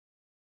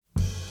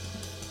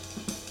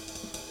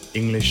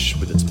English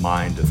with its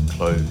mind of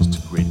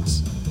closed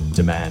grids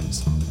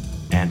demands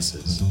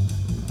answers.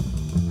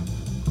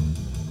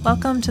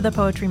 Welcome to the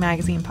Poetry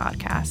Magazine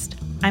podcast.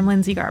 I'm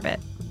Lindsay Garbutt.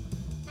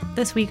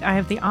 This week I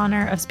have the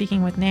honor of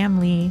speaking with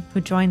Nam Le,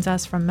 who joins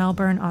us from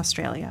Melbourne,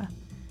 Australia.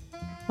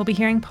 We'll be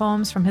hearing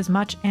poems from his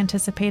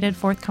much-anticipated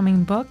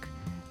forthcoming book,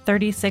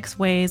 36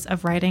 Ways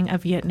of Writing a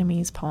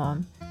Vietnamese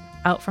Poem,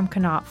 out from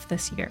Knopf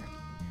this year.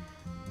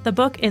 The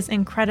book is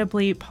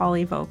incredibly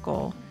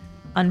polyvocal,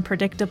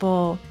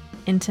 unpredictable,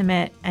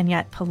 intimate, and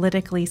yet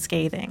politically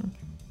scathing.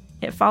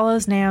 It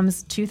follows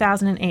Nam's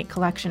 2008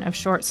 collection of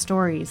short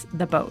stories,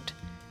 The Boat,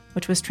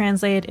 which was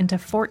translated into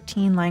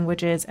 14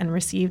 languages and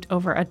received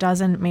over a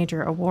dozen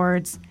major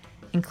awards,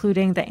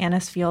 including the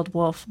Anisfield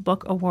Wolf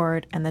Book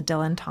Award and the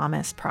Dylan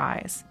Thomas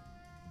Prize.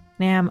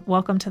 Nam,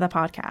 welcome to the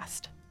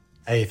podcast.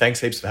 Hey, thanks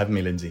heaps for having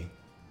me, Lindsay.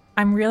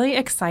 I'm really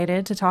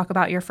excited to talk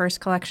about your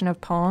first collection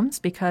of poems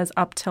because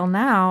up till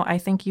now, I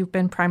think you've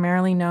been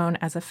primarily known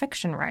as a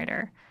fiction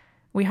writer.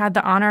 We had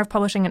the honor of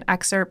publishing an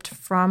excerpt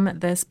from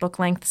this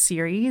book-length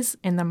series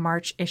in the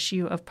March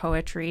issue of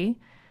Poetry.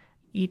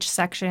 Each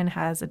section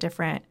has a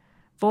different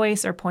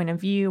voice or point of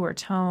view or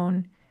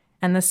tone,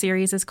 and the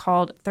series is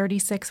called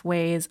 36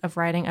 Ways of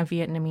Writing a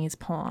Vietnamese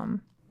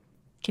Poem.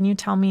 Can you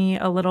tell me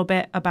a little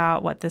bit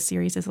about what this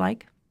series is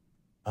like?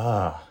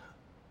 I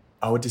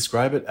would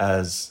describe it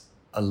as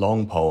a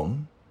long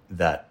poem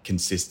that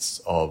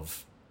consists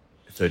of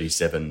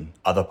 37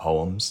 other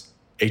poems,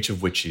 each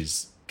of which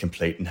is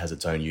complete and has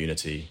its own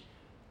unity,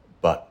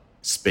 but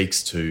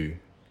speaks to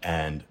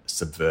and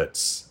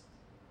subverts,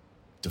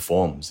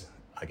 deforms,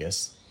 I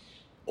guess,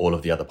 all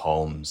of the other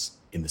poems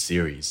in the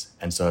series.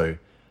 And so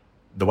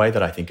the way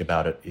that I think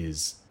about it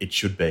is it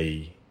should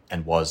be,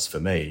 and was for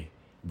me,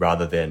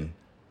 rather than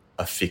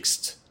a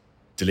fixed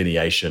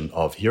delineation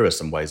of here are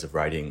some ways of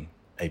writing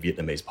a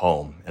Vietnamese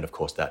poem, and of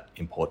course that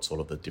imports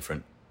all of the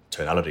different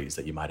tonalities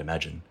that you might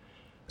imagine,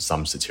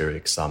 some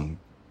satiric, some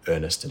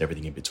earnest, and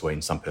everything in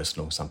between, some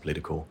personal, some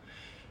political,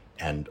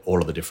 and all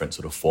of the different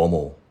sort of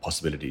formal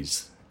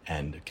possibilities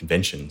and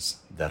conventions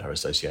that are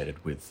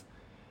associated with,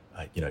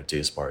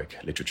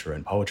 diasporic literature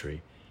and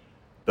poetry.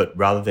 But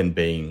rather than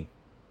being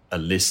a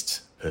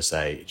list per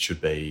se, it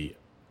should be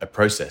a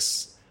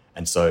process.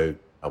 And so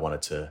I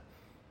wanted to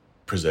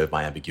preserve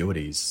my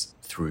ambiguities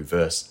through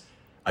verse.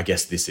 I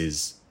guess this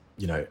is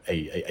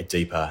a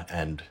deeper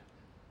and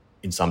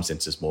in some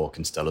senses more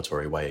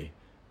constellatory way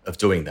of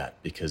doing that,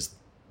 because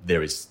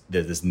there's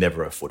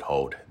never a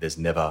foothold. There's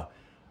never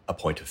a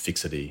point of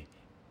fixity.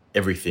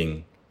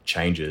 Everything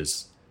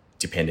changes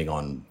depending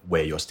on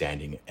where you're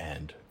standing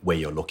and where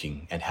you're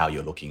looking and how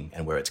you're looking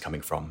and where it's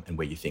coming from and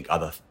where you think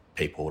other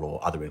people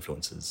or other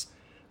influences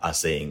are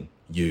seeing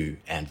you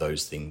and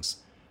those things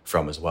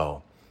from as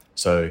well.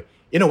 So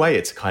in a way,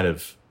 it's kind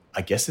of,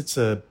 I guess it's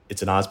an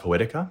ars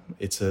poetica.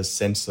 It's a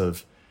sense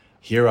of,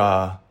 here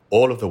are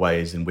all of the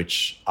ways in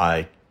which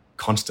I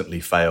constantly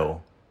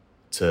fail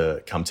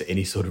to come to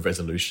any sort of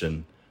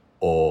resolution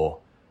or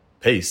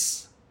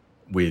peace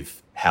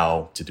with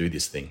how to do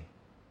this thing.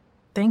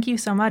 Thank you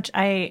so much.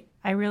 I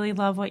really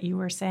love what you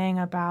were saying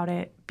about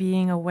it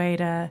being a way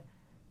to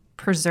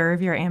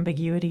preserve your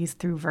ambiguities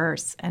through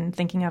verse and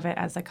thinking of it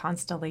as a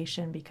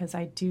constellation, because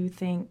I do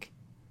think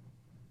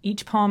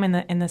each poem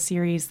in the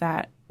series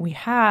that we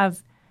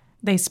have,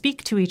 they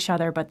speak to each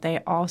other, but they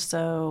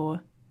also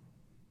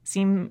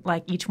seem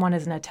like each one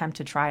is an attempt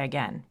to try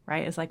again,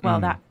 right? It's like,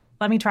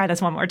 let me try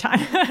this one more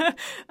time.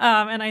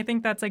 And I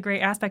think that's a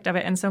great aspect of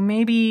it. And so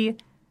maybe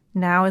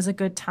now is a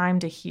good time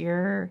to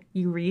hear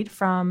you read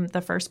from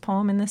the first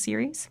poem in the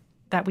series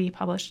that we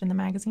published in the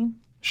magazine.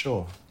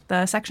 Sure.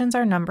 The sections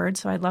are numbered,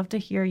 so I'd love to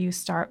hear you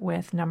start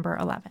with number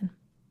 11.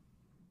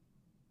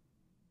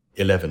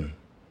 11.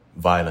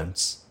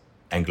 Violence,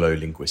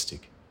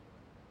 Anglo-linguistic.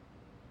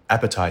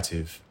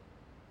 Appetitive,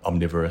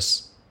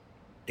 omnivorous,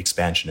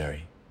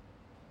 expansionary.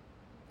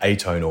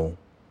 Atonal,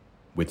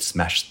 with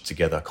smashed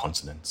together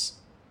consonants.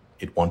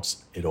 It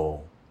wants it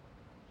all.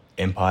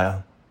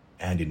 Empire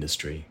and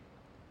industry.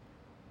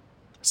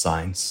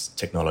 Science,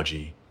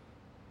 technology,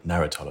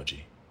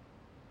 narratology.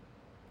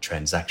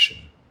 Transaction.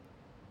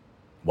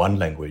 One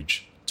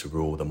language to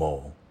rule them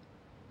all,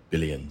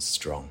 billions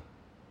strong.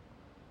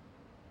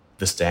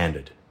 The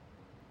standard.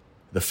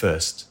 The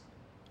first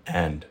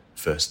and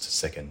first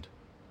second.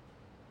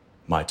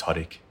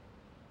 Mitotic,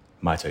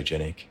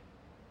 mitogenic,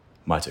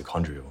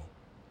 mitochondrial.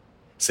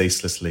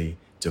 Ceaselessly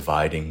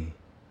dividing,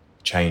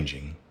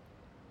 changing,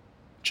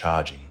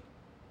 charging.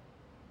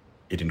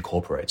 It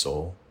incorporates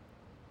all,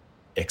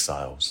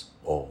 exiles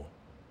all.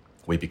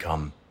 We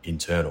become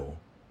internal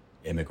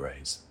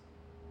emigres,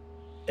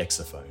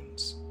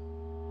 exophones.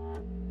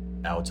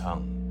 Our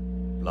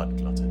tongue,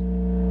 blood-glutted.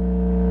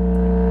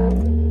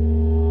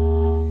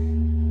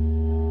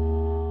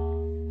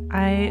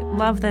 I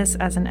love this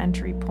as an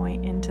entry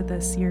point into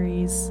this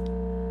series.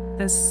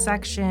 This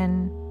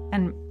section,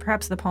 and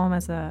perhaps the poem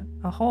as a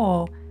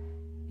whole,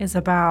 is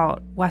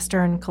about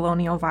Western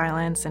colonial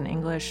violence and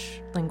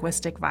English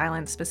linguistic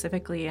violence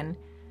specifically, and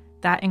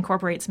that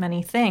incorporates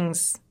many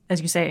things.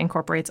 As you say, it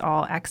incorporates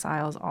all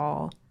exiles,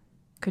 all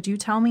Could you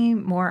tell me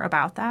more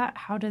about that?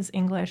 How does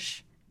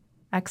English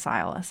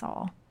exile us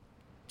all?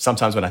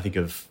 Sometimes when I think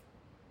of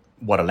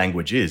what a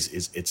language is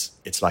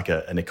it's like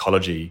an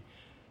ecology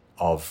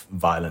of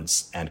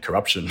violence and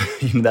corruption.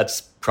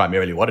 That's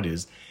primarily what it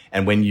is.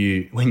 And when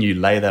you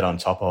lay that on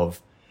top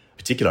of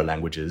particular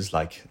languages,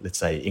 like let's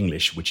say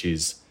English, which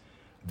is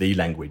the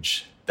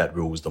language that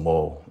rules them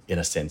all, in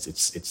a sense,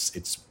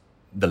 it's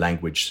the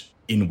language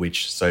in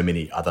which so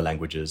many other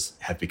languages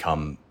have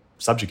become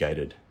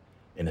subjugated,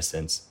 in a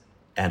sense.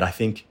 And I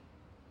think,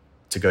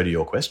 to go to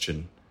your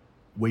question,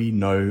 we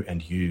know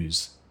and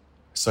use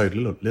so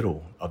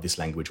little of this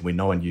language. We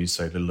know and use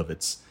so little of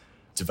its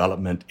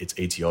development, its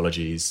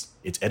etiologies,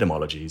 its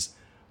etymologies.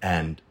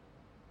 And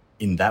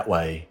in that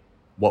way,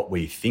 what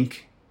we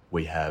think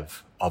we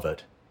have of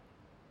it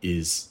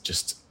is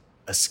just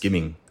a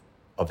skimming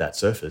of that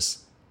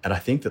surface. And I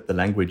think that the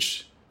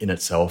language in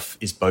itself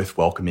is both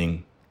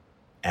welcoming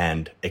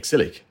and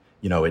exilic.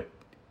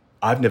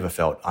 I've never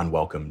felt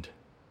unwelcomed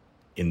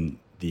in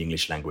the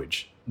English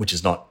language, which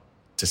is not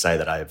to say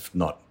that I have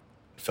not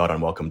felt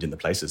unwelcomed in the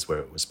places where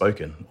it was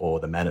spoken or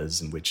the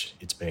manners in which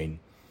it's been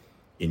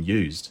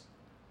used.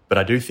 But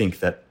I do think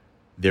that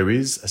there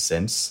is a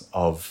sense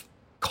of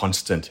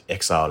constant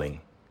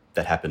exiling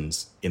that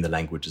happens in the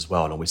language as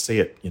well. And we see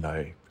it,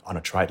 on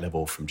a trait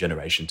level from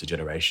generation to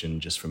generation,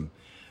 just from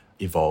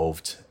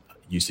evolved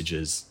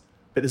usages.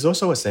 But there's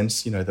also a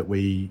sense, that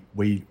we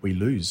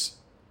lose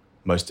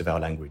most of our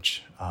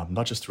language,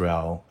 not just through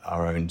our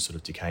own sort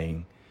of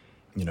decaying,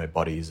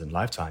 bodies and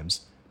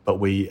lifetimes, but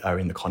we are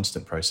in the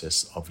constant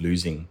process of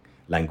losing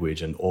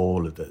language and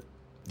all of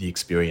the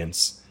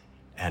experience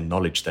and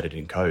knowledge that it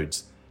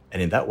encodes.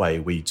 And in that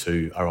way, we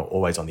too are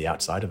always on the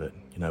outside of it.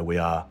 We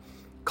are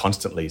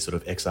constantly sort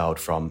of exiled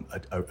from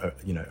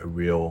a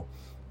real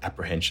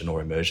apprehension or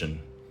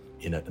immersion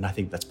in it. And I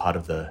think that's part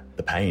of the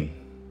pain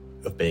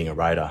of being a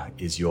writer,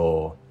 is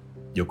you're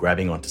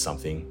grabbing onto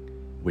something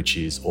which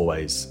is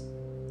always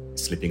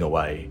slipping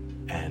away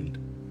and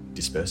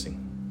dispersing.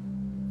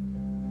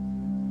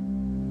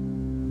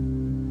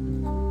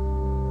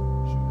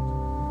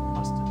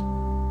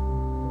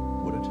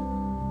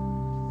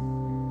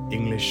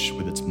 English,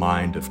 with its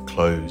mind of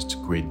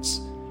closed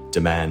grids,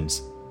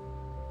 demands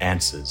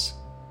answers,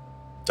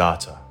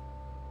 data,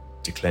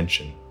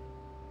 declension,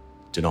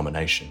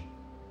 denomination.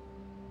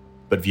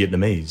 But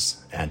Vietnamese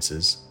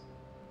answers,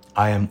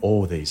 I am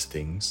all these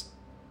things,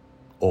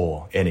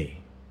 or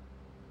any.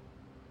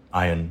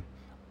 I am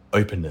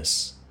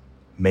openness,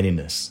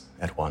 manyness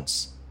at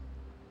once,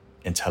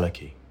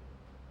 entelechy.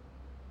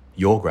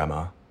 Your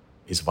grammar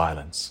is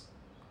violence.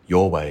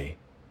 Your way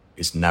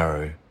is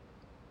narrow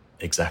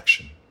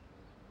exaction.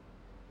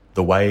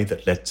 The way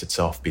that lets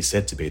itself be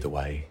said to be the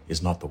way is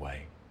not the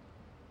way.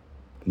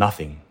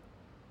 Nothing,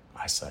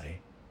 I say,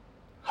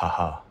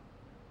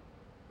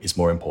 is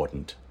more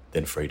important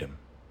than freedom.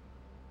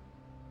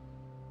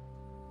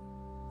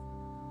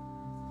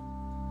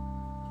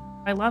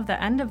 I love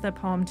the end of the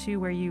poem too,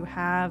 where you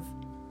have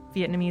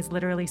Vietnamese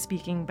literally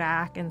speaking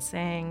back and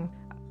saying,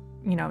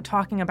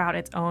 talking about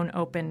its own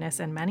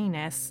openness and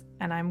manyness.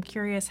 And I'm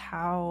curious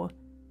how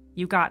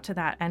you got to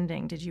that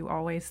ending. Did you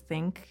always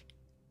think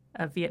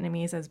of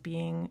Vietnamese as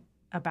being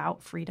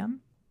about freedom?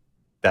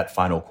 That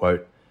final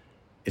quote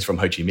is from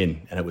Ho Chi Minh,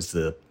 and it was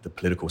the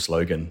political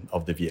slogan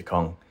of the Viet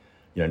Cong.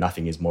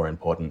 Nothing is more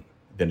important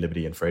than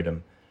liberty and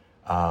freedom.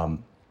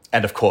 And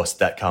of course,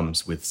 that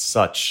comes with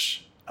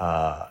such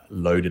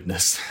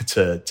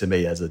loadedness to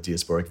me as a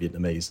diasporic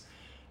Vietnamese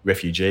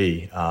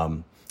refugee,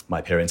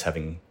 my parents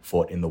having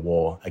fought in the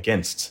war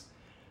against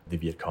the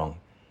Viet Cong.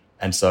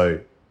 And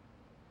so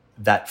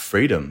that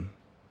freedom,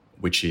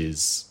 which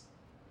is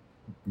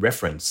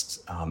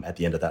referenced at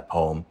the end of that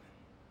poem,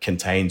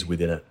 contains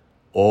within it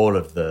all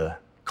of the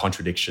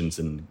contradictions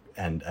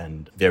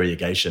and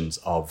variegations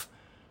of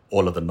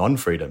all of the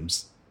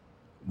non-freedoms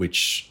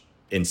which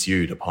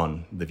ensued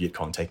upon the Viet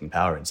Cong taking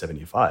power in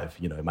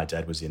 1975. My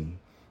dad was in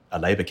a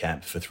labour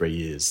camp for 3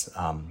 years,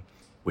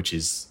 which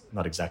is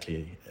not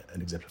exactly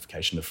an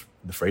exemplification of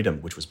the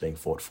freedom which was being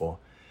fought for.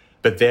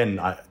 But then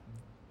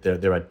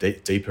there are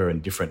deeper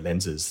and different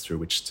lenses through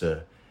which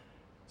to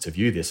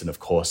view this. And of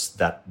course,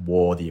 that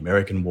war, the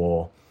American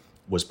war,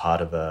 was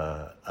part of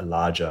a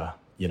larger,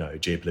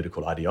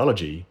 geopolitical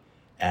ideology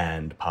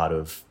and part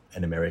of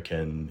an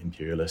American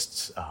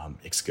imperialist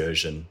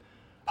excursion,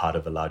 part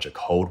of a larger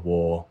Cold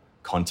War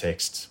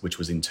context, which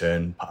was in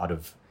turn part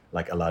of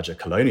like a larger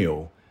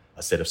colonial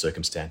set of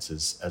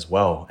circumstances as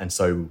well. And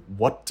so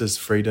what does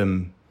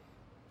freedom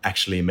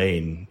actually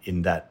mean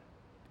in that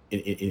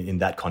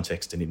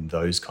context and in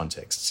those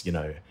contexts?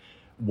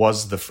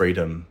 Was the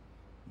freedom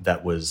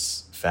that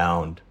was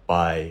found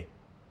by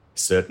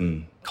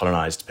certain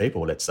colonized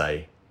people, let's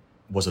say,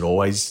 was it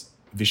always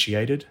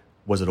vitiated?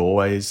 Was it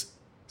always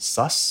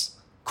sus?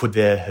 Could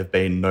there have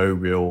been no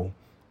real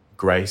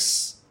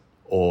grace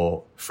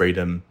or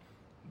freedom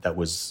that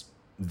was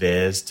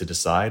theirs to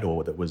decide,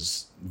 or that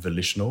was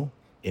volitional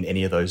in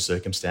any of those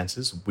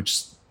circumstances,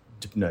 which,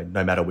 no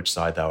matter which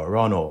side they were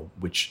on or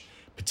which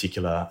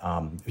particular,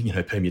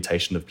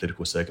 permutation of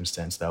political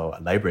circumstance they were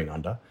labouring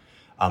under.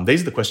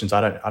 These are the questions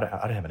I don't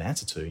have an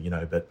answer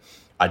to, but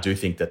I do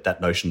think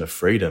that notion of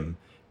freedom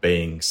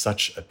being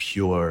such a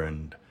pure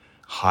and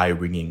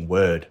high-ringing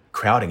word,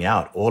 crowding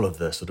out all of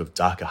the sort of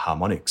darker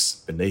harmonics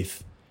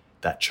beneath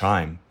that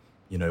chime,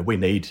 we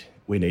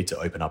need to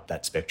open up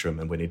that spectrum,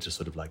 and we need to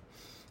sort of like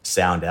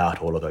sound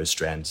out all of those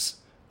strands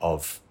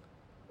of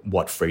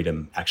what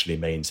freedom actually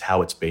means,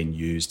 how it's been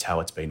used, how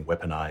it's been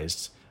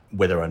weaponized,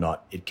 whether or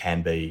not it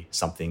can be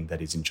something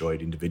that is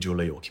enjoyed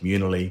individually or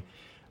communally.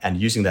 And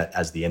using that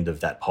as the end of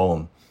that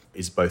poem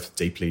is both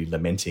deeply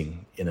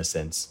lamenting in a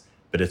sense,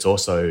 but it's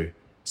also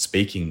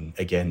speaking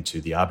again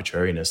to the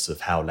arbitrariness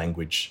of how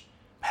language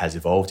has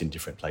evolved in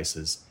different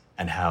places,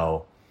 and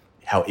how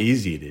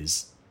easy it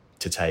is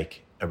to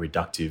take a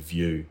reductive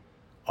view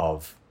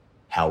of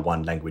how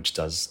one language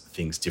does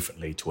things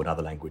differently to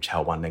another language,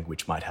 how one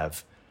language might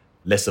have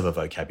less of a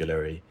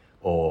vocabulary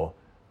or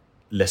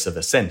less of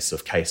a sense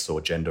of case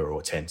or gender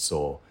or tense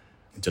or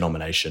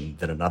denomination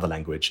than another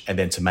language, and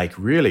then to make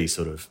really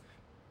sort of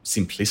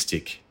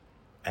simplistic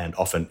and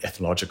often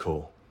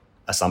ethnological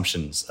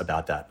assumptions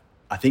about that.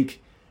 I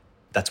think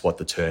that's what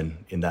the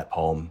turn in that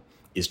poem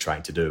is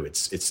trying to do.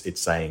 It's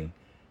saying,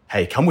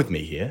 hey, come with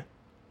me here.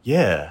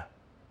 Yeah,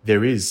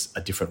 there is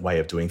a different way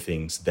of doing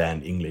things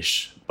than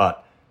English,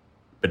 but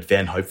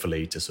then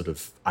hopefully to sort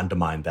of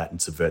undermine that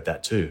and subvert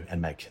that too,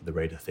 and make the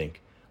reader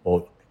think,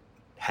 or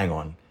hang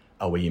on,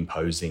 are we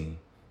imposing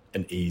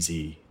an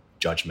easy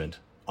judgment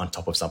on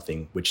top of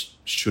something which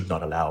should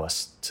not allow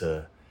us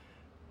to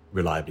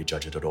reliably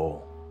judge it at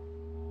all?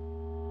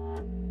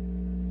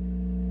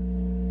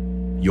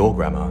 Your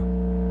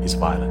grammar is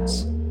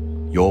violence.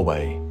 Your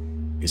way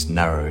is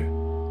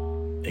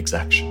narrow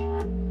exaction.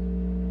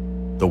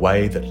 The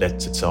way that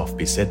lets itself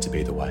be said to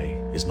be the way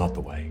is not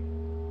the way.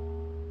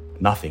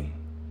 Nothing,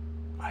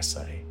 I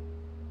say,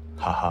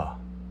 ha,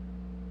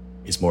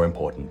 is more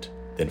important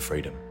than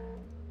freedom.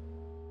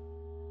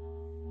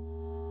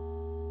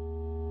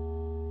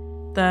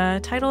 The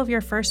title of your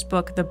first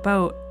book, The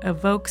Boat,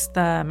 evokes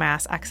the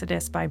mass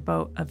exodus by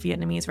boat of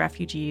Vietnamese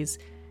refugees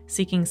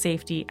seeking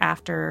safety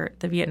after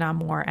the Vietnam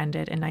War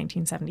ended in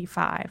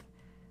 1975.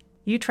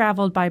 You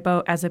traveled by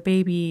boat as a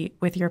baby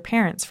with your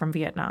parents from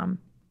Vietnam.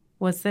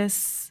 Was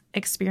this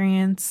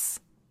experience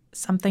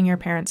something your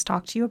parents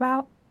talked to you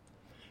about?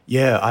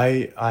 Yeah,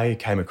 I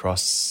came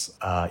across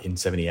in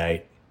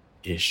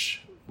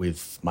 78-ish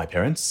with my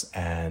parents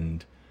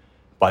and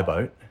by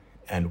boat,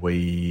 and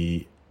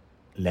we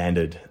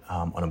landed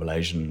on a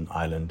Malaysian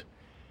island,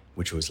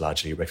 which was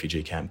largely a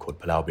refugee camp called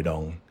Pulau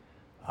Bidong,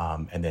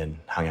 and then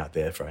hung out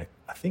there for,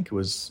 I think it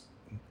was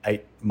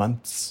 8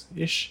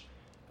 months-ish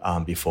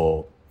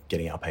before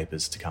getting our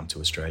papers to come to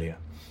Australia.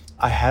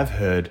 I have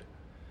heard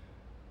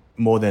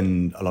more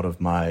than a lot of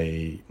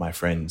my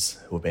friends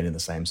who have been in the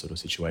same sort of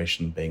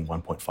situation, being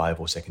 1.5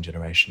 or second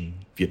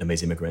generation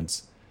Vietnamese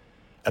immigrants,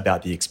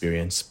 about the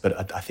experience.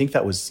 But I think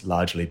that was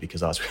largely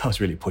because I was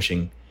really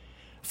pushing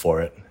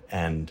for it.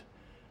 And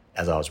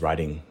as I was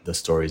writing the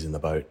stories in the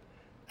boat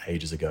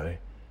ages ago,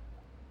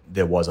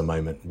 there was a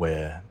moment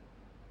where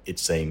it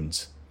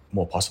seemed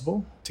more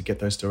possible to get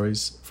those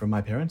stories from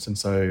my parents. And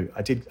so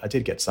I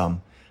did get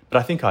some. But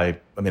I think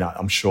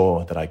I'm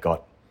sure that I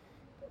got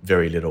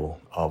very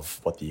little of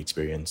what the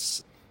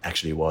experience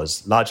actually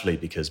was, largely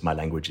because my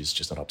language is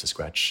just not up to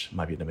scratch.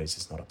 My Vietnamese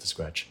is not up to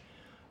scratch.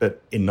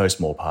 But in no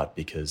small part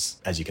because,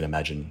 as you can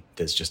imagine,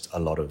 there's just a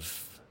lot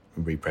of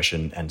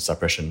repression and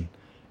suppression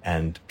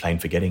and plain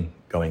forgetting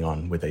going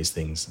on with these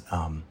things.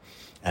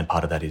 And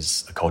part of that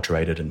is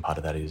acculturated and part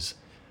of that is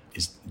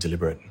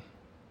deliberate.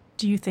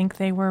 Do you think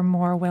they were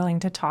more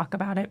willing to talk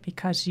about it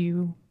because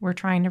you were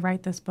trying to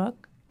write this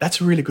book? That's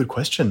a really good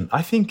question.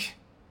 I think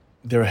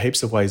there are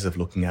heaps of ways of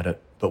looking at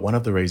it, but one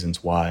of the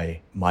reasons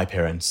why my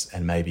parents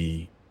and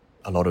maybe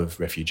a lot of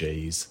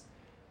refugees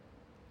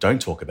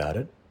don't talk about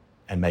it,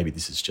 and maybe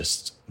this is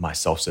just my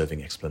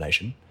self-serving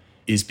explanation,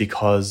 is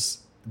because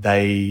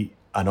they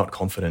are not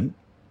confident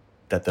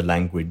that the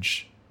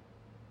language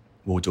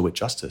will do it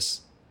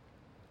justice.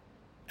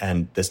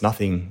 And there's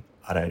nothing,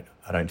 I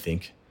don't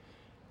think,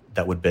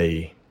 that would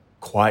be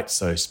quite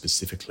so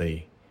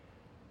specifically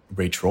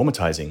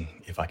re-traumatizing,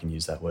 if I can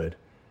use that word,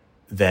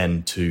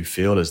 than to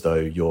feel as though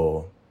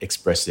you're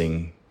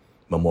expressing,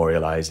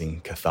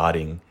 memorializing,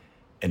 catharting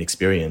an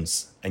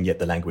experience, and yet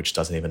the language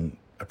doesn't even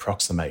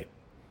approximate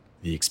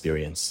the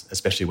experience,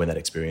 especially when that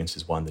experience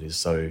is one that is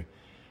so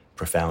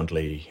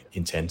profoundly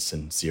intense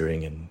and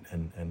searing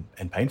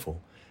and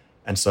painful.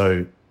 And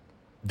so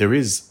there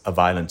is a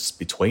violence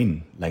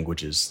between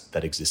languages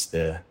that exists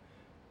there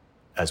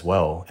as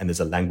well. And there's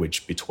a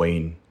language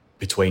between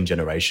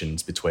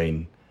generations,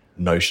 between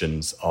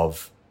notions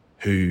of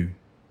who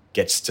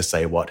gets to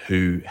say what,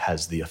 who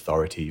has the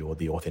authority or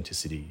the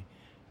authenticity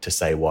to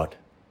say what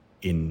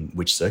in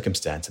which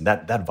circumstance. And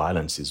that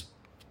violence is,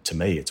 to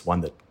me, it's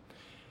one that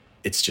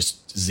it's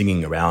just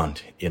zinging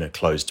around in a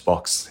closed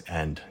box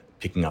and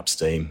picking up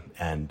steam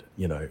and,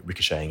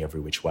 ricocheting every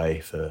which way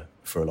for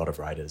a lot of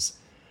writers.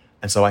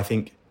 And so I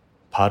think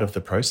part of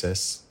the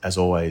process, as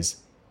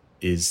always,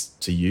 is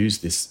to use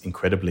this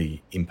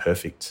incredibly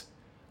imperfect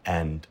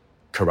and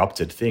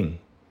corrupted thing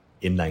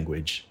in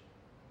language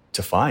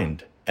to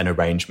find an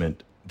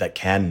arrangement that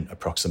can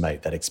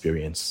approximate that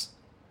experience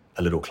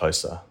a little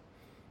closer.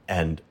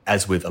 And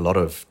as with a lot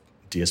of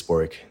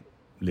diasporic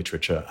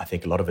literature, I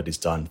think a lot of it is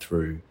done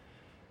through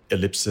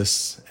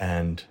ellipsis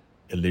and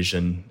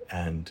elision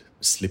and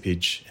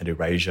slippage and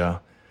erasure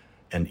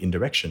and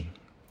indirection.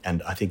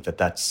 And I think that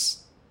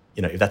that's,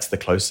 if that's the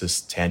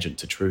closest tangent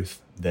to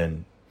truth,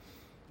 then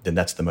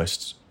that's the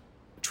most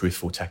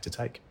truthful tack to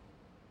take.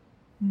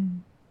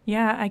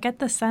 Yeah, I get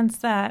the sense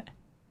that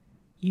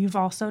you've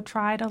also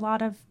tried a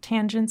lot of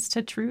tangents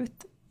to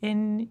truth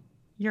in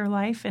your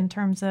life in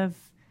terms of,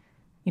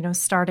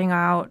 starting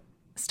out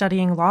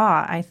studying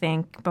law, I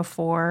think,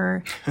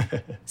 before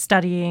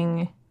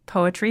studying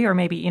poetry, or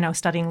maybe,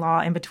 studying law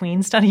in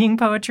between studying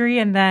poetry.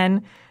 And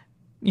then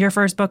your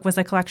first book was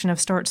a collection of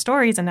short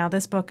stories, and now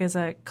this book is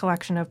a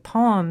collection of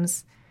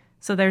poems.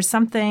 So there's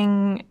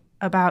something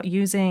about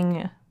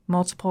using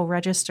multiple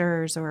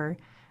registers or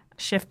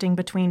shifting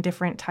between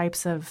different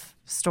types of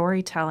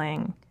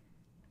storytelling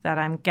that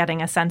I'm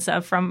getting a sense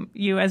of from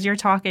you as you're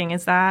talking.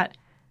 Is that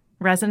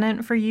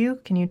resonant for you?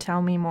 Can you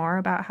tell me more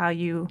about how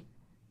you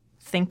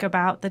think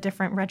about the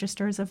different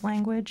registers of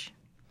language?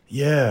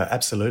 Yeah,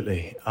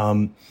 absolutely.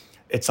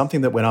 It's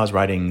something that when I was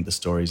writing the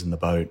stories in the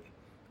boat,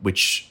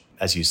 which,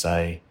 as you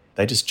say,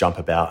 they just jump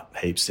about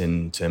heaps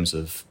in terms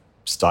of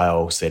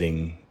style,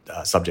 setting,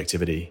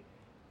 subjectivity.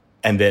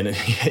 And then,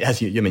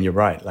 you're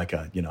right. Like,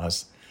 I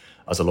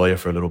was a lawyer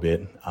for a little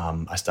bit.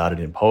 I started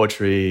in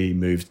poetry,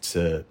 moved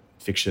to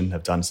fiction,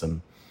 have done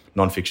some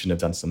nonfiction, have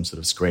done some sort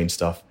of screen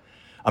stuff.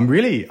 I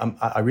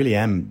really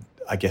am,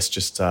 I guess,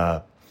 just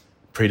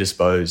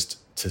predisposed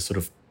to sort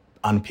of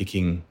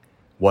unpicking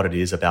what it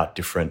is about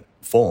different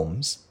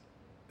forms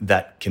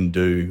that can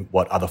do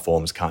what other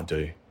forms can't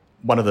do.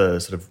 One of the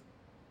sort of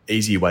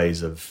easy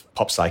ways of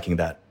pop psyching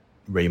that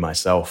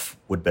myself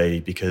would be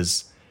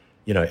because,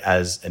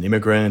 as an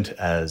immigrant,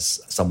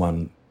 as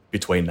someone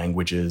between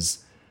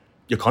languages,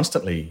 you're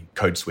constantly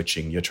code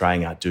switching. You're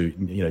trying out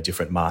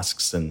different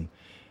masks and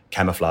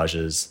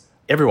camouflages.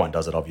 Everyone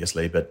does it,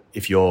 obviously, but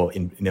if you're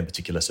in a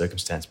particular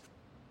circumstance,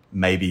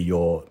 maybe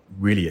you're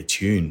really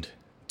attuned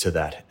to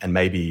that. And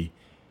maybe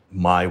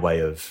my way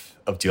of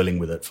dealing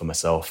with it for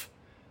myself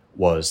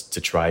was to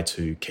try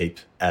to keep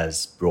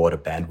as broad a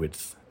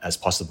bandwidth as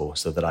possible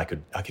so that I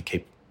could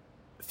keep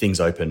things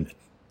open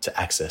to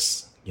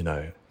access,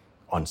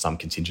 on some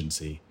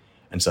contingency.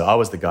 And so I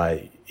was the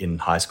guy in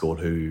high school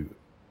who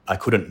I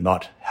couldn't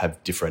not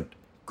have different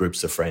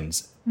groups of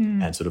friends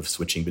and sort of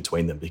switching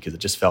between them, because it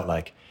just felt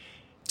like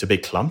to be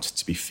clumped,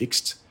 to be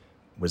fixed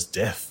was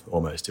death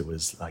almost. It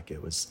was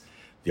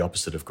the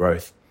opposite of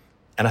growth.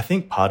 And I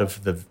think part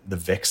of the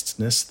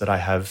vexedness that I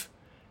have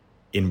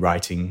in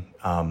writing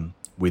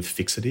with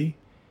fixity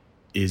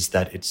is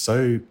that it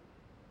so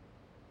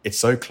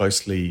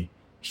closely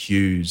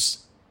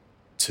hews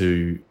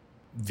to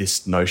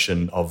this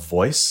notion of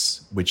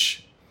voice,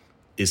 which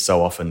is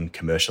so often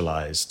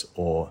commercialized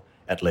or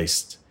at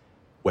least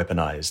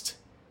weaponized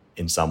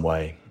in some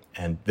way.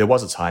 And there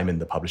was a time in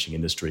the publishing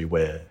industry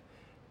where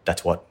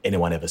that's what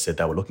anyone ever said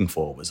they were looking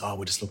for was,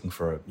 we're just looking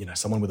for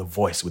someone with a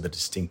voice, with a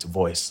distinct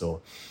voice,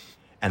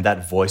 and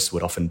that voice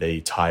would often be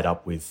tied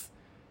up with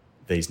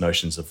these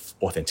notions of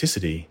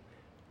authenticity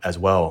as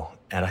well.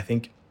 And I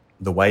think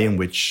the way in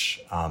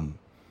which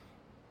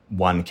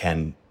one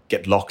can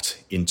get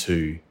locked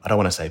into, I don't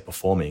want to say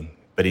performing,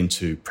 but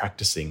into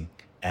practicing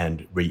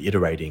and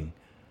reiterating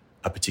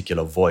a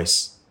particular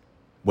voice,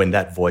 when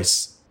that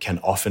voice can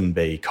often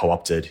be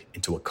co-opted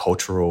into a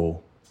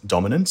cultural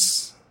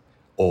dominance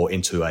or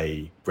into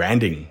a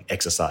branding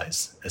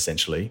exercise,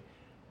 essentially,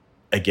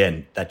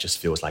 again, that just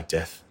feels like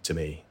death to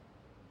me.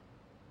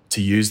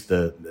 To use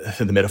the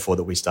metaphor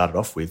that we started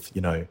off with,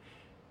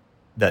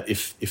 that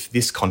if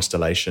this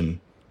constellation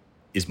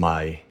is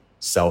my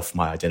self,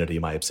 my identity,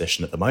 my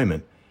obsession at the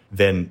moment,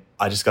 then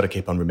I just got to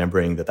keep on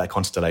remembering that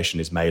constellation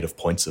is made of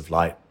points of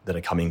light that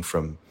are coming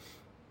from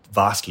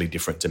vastly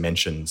different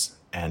dimensions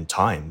and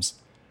times,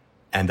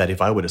 and that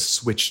if I were to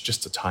switch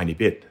just a tiny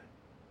bit,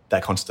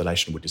 that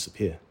constellation would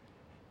disappear.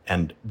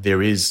 And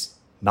there is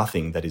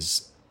nothing that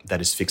is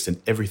fixed,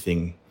 and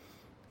everything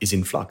is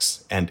in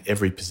flux, and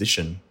every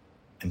position,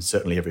 and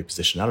certainly every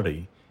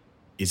positionality,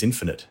 is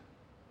infinite.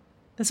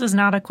 This was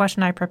not a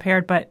question I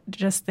prepared, but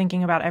just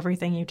thinking about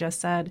everything you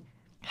just said,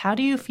 how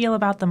do you feel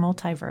about the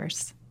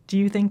multiverse? Do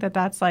you think that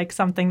that's like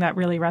something that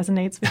really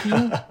resonates with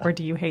you, or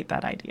do you hate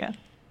that idea?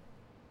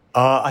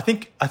 I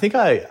think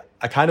I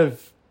kind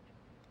of,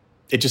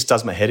 it just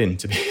does my head in,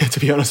 to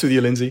be honest with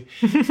you, Lindsay.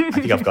 I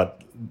think I've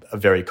got a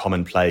very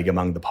common plague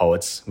among the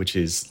poets, which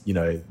is,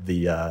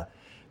 the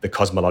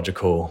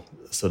cosmological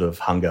sort of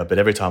hunger. But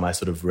every time I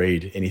sort of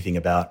read anything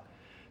about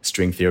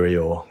string theory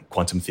or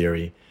quantum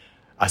theory,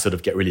 I sort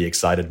of get really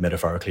excited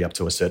metaphorically up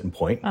to a certain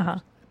point.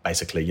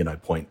 Basically,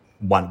 point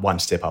one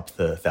step up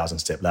the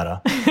 1,000-step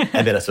ladder,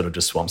 and then it sort of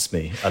just swamps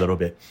me a little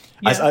bit.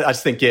 Yeah. I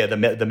just think,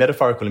 the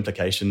metaphorical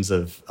implications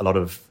of a lot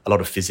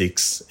of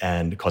physics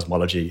and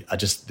cosmology are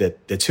just they're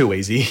too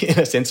easy in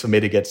a sense for me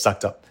to get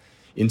sucked up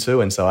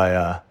into, and so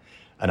I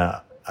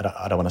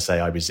don't want to say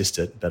I resist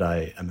it, but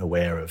I am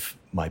aware of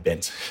my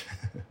bent.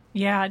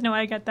 Yeah, no,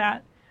 I get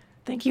that.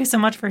 Thank you so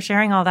much for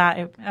sharing all that.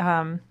 It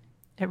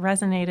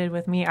resonated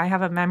with me. I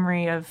have a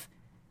memory of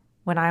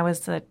when I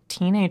was a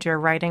teenager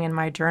writing in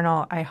my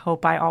journal, I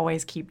hope I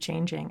always keep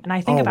changing. And I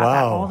think about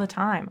that all the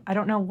time. I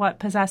don't know what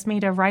possessed me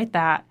to write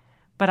that,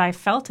 but I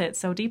felt it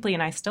so deeply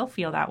and I still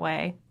feel that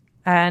way.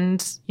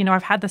 And,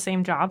 I've had the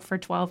same job for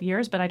 12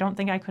 years, but I don't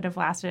think I could have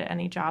lasted at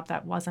any job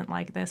that wasn't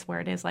like this, where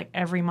it is like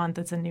every month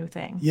it's a new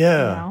thing.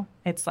 Yeah.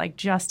 It's like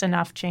just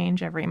enough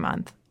change every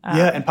month.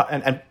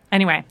 And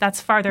anyway,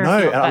 that's farther.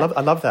 No, afield,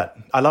 I love that.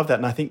 I love that.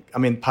 And I think,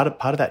 part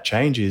of that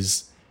change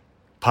is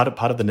part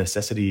of the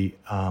necessity,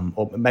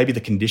 or maybe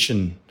the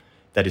condition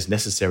that is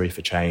necessary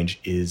for change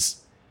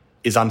is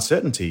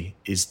uncertainty,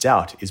 is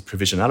doubt, is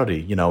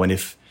provisionality. And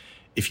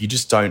if you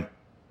just don't,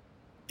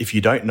 if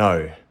you don't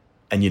know,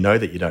 and you know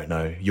that you don't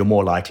know, you're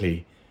more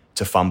likely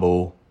to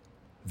fumble,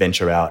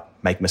 venture out,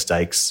 make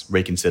mistakes,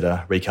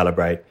 reconsider,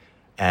 recalibrate,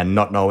 and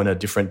not know in a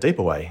different,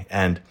 deeper way.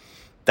 And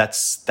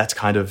that's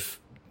kind of,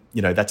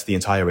 that's the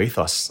entire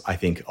ethos, I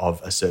think, of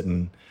a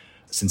certain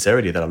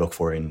sincerity that I look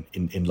for in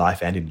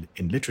life and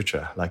in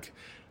literature. Like,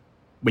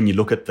 when you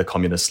look at the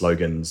communist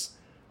slogans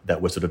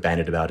that were sort of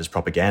bandied about as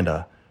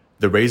propaganda,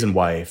 the reason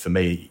why, for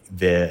me,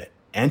 they're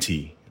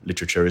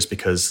anti-literature is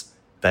because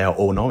they are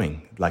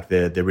all-knowing. Like,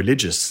 they're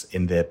religious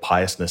in their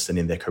piousness and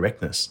in their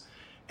correctness.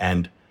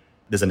 And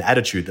there's an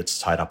attitude that's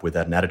tied up with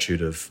that, an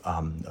attitude of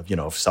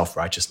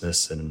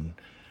self-righteousness and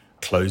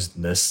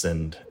closedness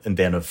and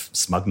then of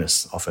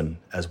smugness often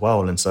as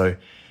well. And so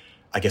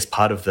I guess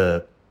part of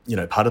the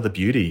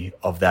beauty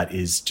of that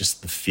is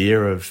just the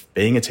fear of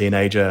being a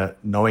teenager,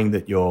 knowing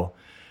that you're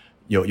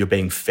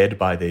being fed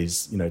by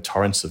these,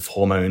 torrents of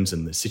hormones,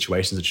 and the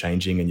situations are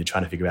changing, and you're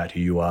trying to figure out who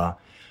you are.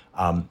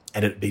 And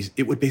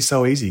it would be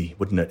so easy,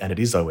 wouldn't it? And it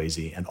is so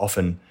easy. And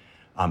often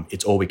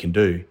it's all we can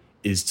do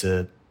is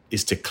to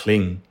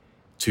cling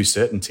to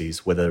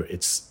certainties, whether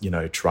it's,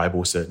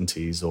 tribal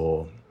certainties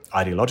or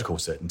ideological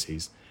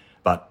certainties.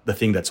 But the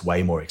thing that's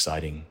way more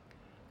exciting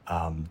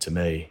to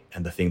me,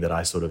 and the thing that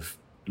I sort of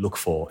look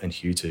for and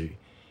hew to,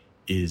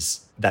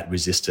 is that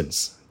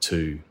resistance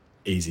to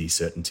easy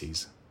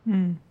certainties.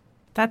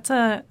 That's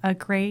a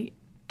great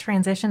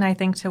transition, I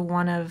think, to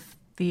one of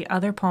the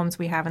other poems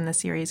we have in the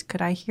series.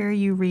 Could I hear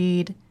you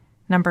read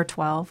number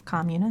 12,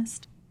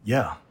 Communist?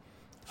 Yeah.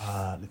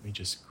 Let me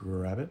just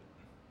grab it.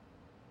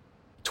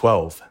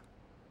 12,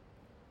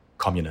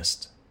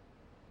 Communist.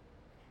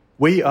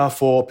 We are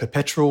for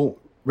perpetual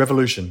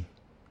revolution.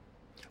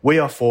 We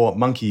are for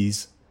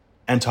monkeys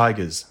and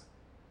tigers.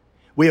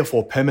 We are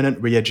for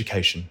permanent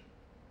re-education.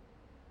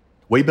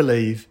 We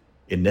believe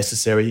in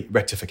necessary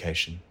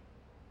rectification.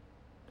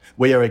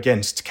 We are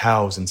against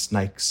cows and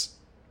snakes.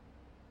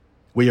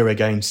 We are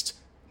against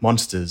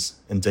monsters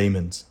and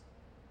demons.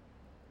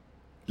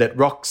 Let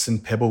rocks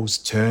and pebbles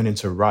turn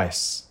into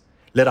rice.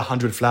 Let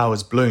 100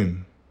 flowers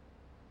bloom.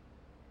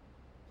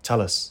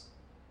 Tell us,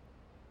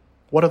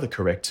 what are the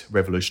correct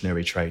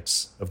revolutionary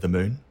traits of the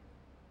moon?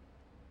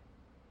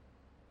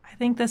 I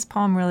think this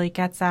poem really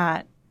gets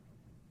at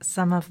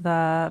some of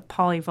the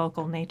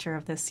polyvocal nature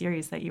of this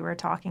series that you were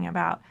talking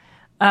about.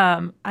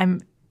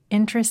 I'm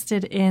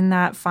interested in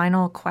that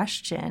final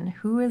question.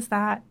 Who is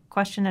that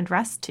question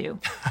addressed to?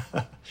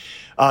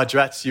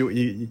 Drats,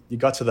 you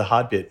got to the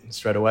hard bit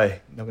straight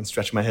away. No one's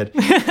scratching my head.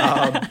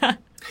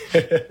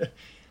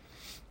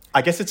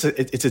 I guess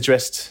it's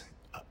addressed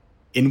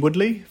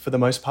inwardly for the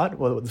most part.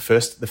 Well, the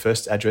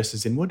first address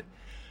is inward.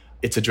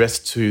 It's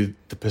addressed to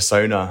the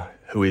persona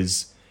who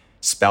is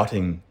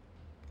spouting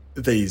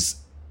these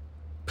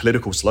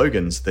political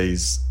slogans,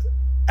 these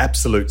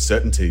absolute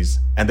certainties,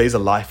 and these are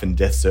life and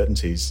death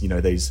certainties.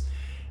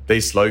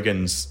 These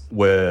slogans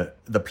were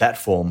the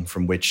platform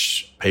from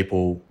which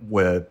people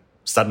were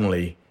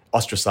suddenly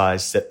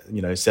ostracized,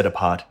 set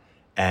apart,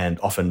 and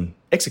often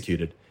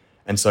executed.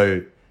 And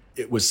so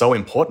it was so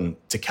important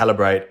to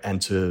calibrate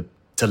and to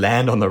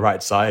land on the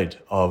right side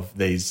of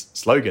these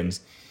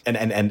slogans. And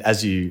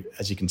as you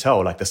can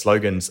tell, like, the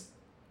slogans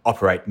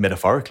operate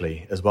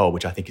metaphorically as well,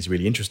 which I think is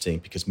really interesting,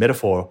 because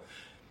metaphor,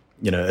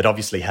 it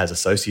obviously has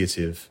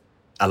associative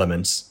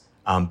elements,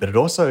 but it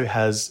also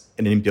has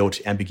an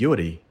inbuilt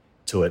ambiguity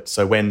to it.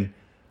 So when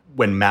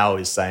Mao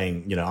is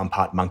saying, I'm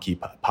part monkey,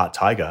 part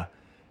tiger,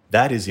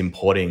 that is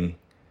importing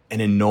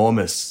an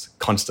enormous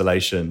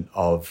constellation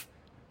of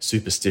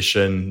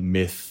superstition,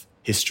 myth,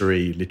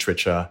 history,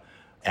 literature,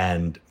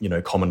 and,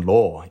 common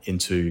law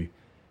into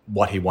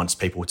what he wants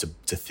people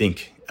to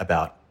think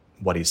about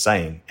what he's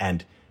saying.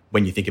 And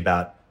when you think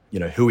about,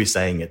 who he's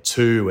saying it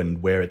to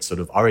and where it's sort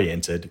of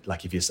oriented,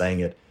 like if you're saying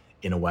it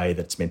in a way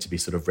that's meant to be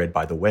sort of read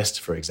by the West,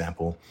 for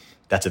example,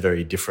 that's a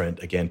very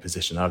different, again,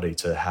 positionality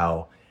to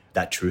how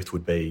that truth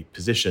would be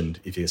positioned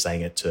if you're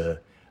saying it to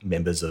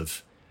members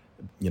of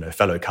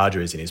fellow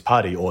cadres in his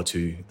party or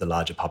to the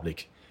larger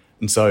public.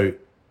 And so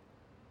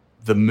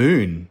the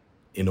moon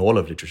in all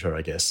of literature,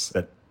 I guess,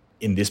 but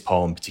in this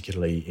poem,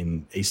 particularly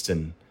in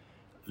Eastern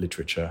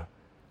literature,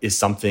 is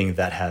something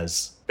that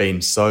has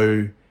been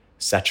so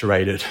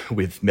saturated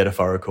with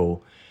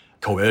metaphorical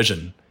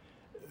coercion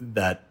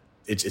that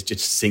it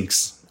just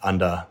sinks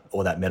under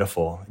all that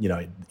metaphor.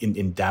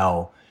 In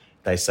Tao,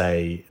 they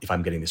say, if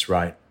I'm getting this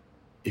right,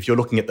 if you're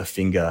looking at the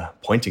finger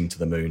pointing to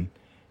the moon,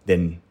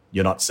 then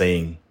you're not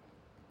seeing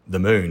the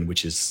moon,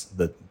 which is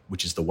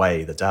the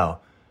way, the Tao.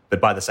 But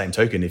by the same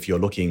token, if you're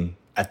looking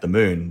at the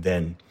moon,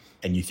 then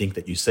and you think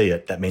that you see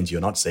it, that means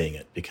you're not seeing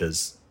it,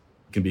 because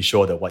you can be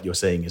sure that what you're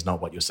seeing is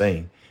not what you're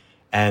seeing.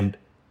 And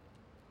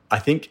I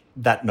think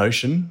that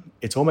notion,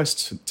 it's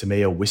almost to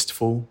me a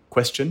wistful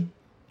question.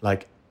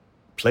 Like,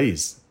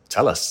 please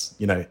tell us,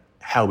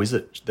 how is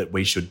it that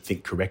we should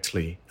think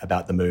correctly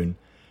about the moon?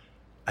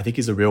 I think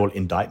is a real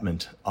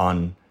indictment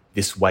on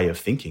this way of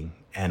thinking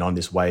and on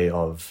this way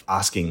of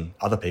asking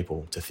other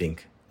people to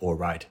think or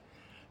write.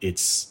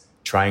 It's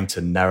trying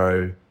to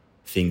narrow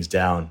things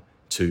down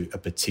to a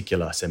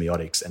particular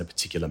semiotics and a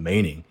particular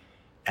meaning.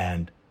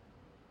 And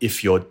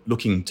if you're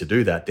looking to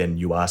do that, then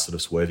you are sort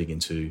of swerving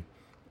into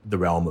the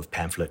realm of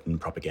pamphlet and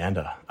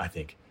propaganda, I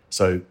think.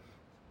 So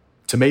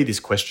to me, this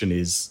question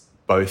is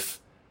both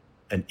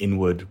an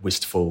inward,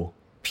 wistful,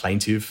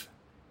 plaintive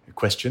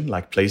question,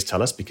 like, please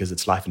tell us, because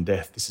it's life and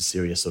death. This is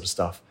serious sort of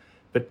stuff.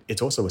 But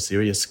it's also a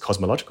serious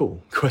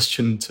cosmological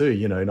question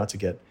too, not to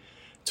get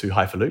too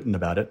highfalutin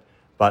about it.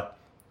 But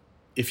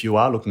if you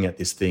are looking at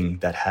this thing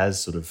that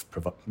has sort of,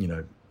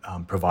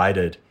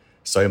 provided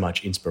so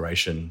much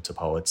inspiration to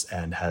poets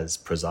and has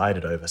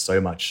presided over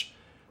so much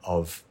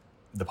of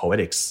the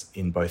poetics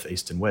in both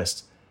East and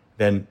West,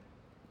 then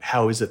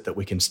how is it that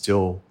we can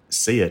still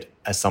see it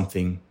as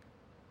something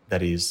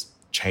that is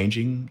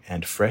changing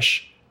and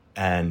fresh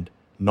and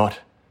not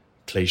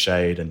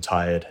cliched and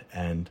tired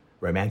and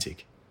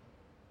romantic?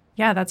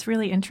 Yeah, that's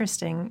really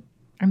interesting.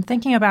 I'm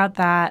thinking about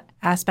that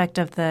aspect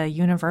of the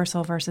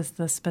universal versus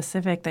the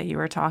specific that you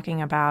were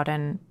talking about,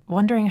 and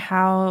wondering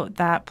how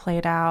that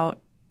played out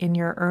in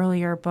your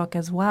earlier book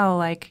as well,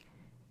 like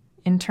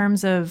in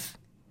terms of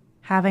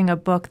having a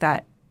book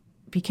that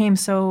became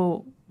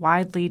so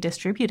widely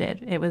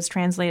distributed. It was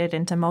translated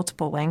into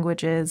multiple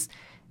languages.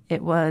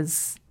 It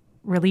was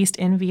released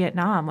in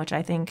Vietnam, which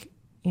I think,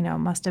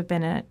 must have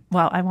been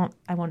I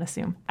won't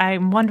assume.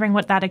 I'm wondering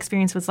what that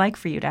experience was like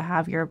for you to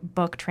have your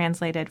book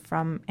translated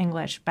from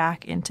English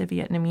back into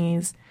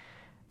Vietnamese.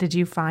 Did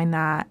you find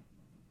that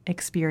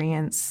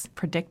experience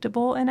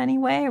predictable in any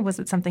way, or was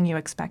it something you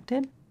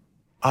expected?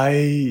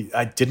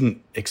 I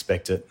didn't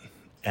expect it.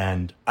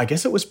 And I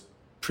guess it was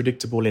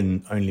predictable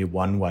in only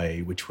one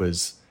way, which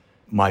was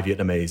my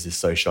Vietnamese is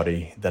so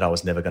shoddy that I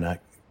was never going to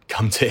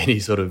come to any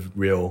sort of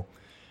real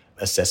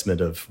assessment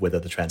of whether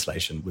the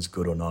translation was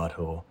good or not,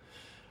 or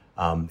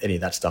any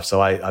of that stuff.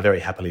 So I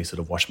very happily sort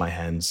of washed my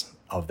hands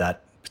of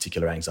that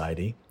particular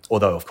anxiety.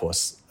 Although, of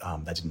course,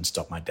 that didn't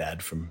stop my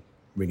dad from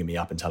ringing me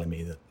up and telling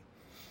me that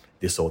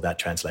this or that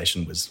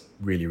translation was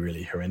really,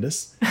 really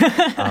horrendous.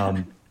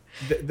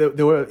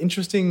 There were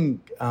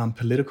interesting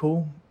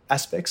political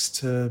aspects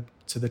to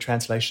the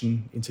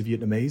translation into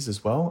Vietnamese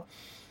as well.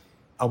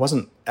 I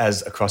wasn't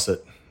as across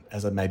it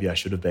as maybe I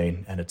should have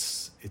been, and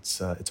it's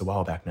a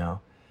while back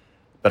now.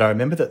 But I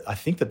remember that I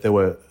think that there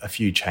were a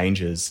few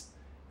changes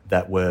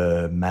that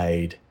were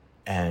made,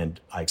 and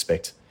I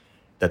expect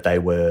that they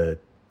were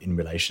in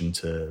relation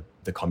to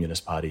the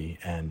Communist Party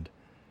and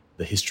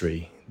the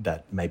history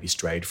that maybe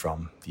strayed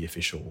from the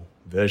official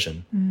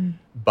version. Mm.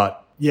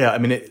 But yeah, I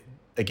mean,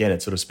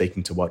 it's sort of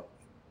speaking to what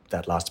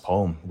that last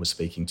poem was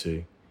speaking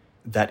to,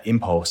 that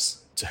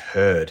impulse to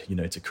herd,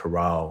 to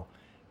corral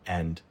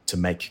and to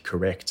make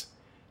correct,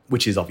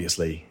 which is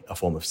obviously a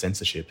form of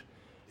censorship.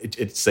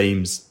 It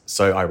seems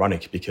so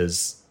ironic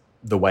because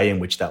the way in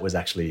which that was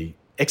actually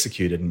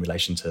executed in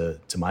relation to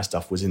my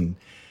stuff was in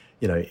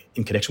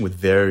connection with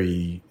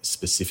very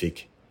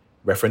specific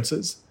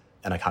references,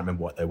 and I can't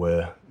remember what they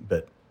were,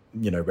 but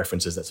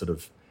references that sort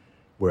of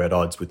were at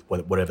odds with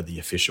whatever the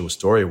official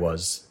story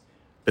was.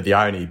 But the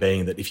irony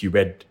being that if you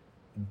read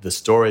the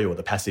story or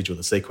the passage or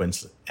the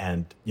sequence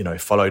and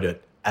followed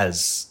it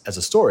as a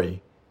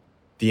story,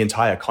 the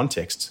entire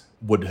context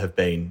would have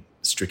been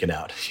stricken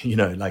out.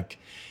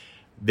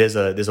 There's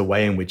a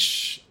way in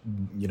which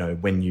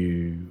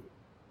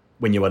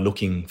when you are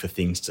looking for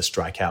things to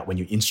strike out, when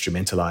you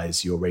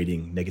instrumentalize your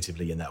reading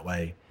negatively in that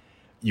way,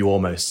 you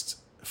almost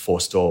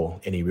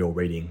forestall any real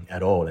reading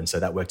at all. And so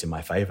that worked in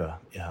my favor,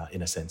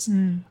 in a sense.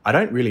 Mm. I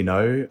don't really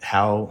know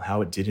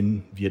how it did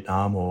in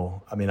Vietnam,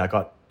 I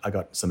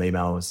got some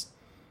emails.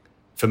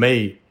 For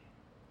me,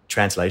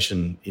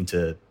 translation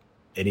into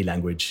any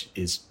language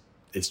is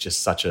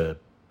just such a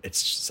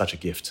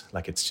gift.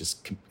 Like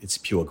it's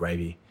pure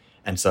gravy.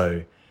 And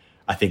so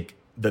I think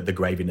that the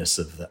graviness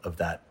of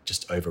that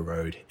just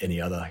overrode any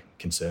other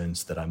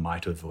concerns that I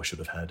might have or should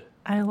have had.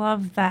 I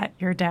love that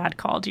your dad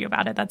called you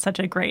about it. That's such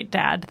a great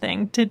dad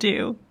thing to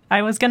do.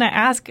 I was going to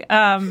ask,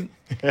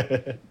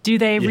 do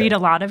they read a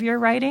lot of your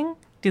writing?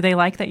 Do they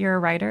like that you're a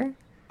writer?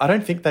 I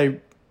don't think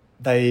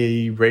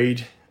they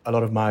read a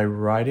lot of my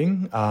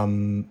writing.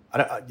 I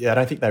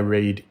don't think they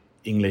read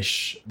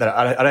English.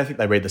 I don't think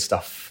they read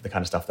the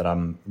kind of stuff that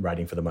I'm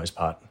writing for the most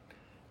part.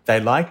 They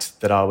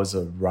liked that I was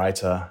a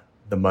writer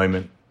the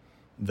moment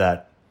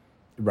that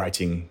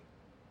writing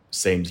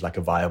seemed like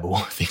a viable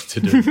thing to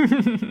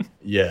do.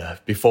 Yeah.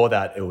 Before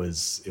that, it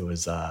was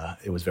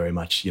very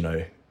much,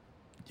 you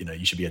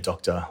should be a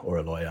doctor or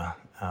a lawyer.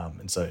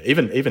 And so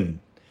even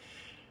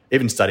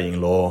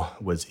studying law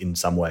was in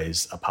some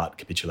ways a part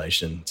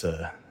capitulation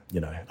to,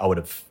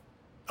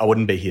 I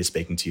wouldn't be here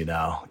speaking to you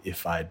now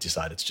if I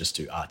decided to just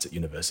do arts at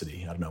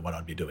university. I don't know what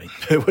I'd be doing.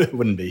 I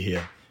wouldn't be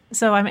here.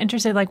 So I'm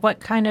interested,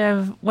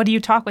 what do you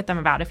talk with them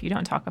about if you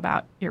don't talk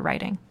about your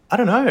writing? I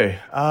don't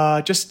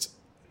know. Just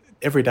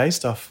everyday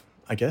stuff,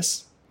 I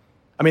guess.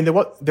 I mean,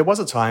 there was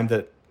a time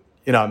that,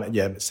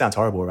 it sounds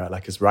horrible, right?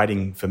 Because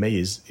writing for me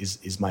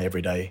is my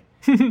everyday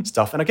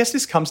stuff. And I guess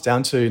this comes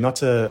down to, not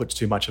to put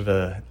too much of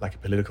a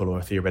political or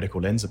a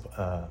theoretical lens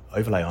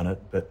overlay on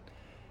it, but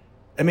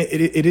I mean,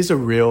 it is a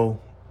real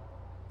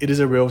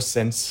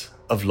sense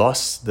of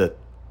loss that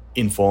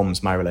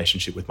informs my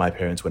relationship with my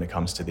parents when it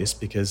comes to this,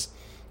 because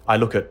I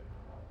look at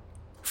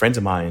friends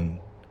of mine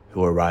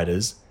who are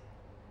writers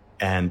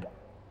and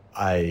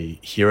I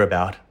hear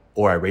about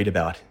or I read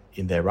about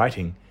in their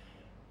writing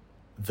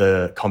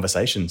the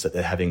conversations that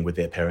they're having with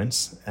their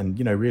parents, and,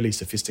 really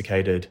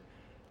sophisticated,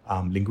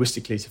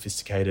 linguistically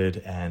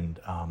sophisticated, and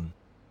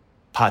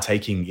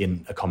partaking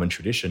in a common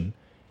tradition.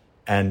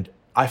 And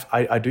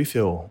I do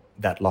feel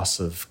that loss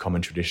of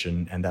common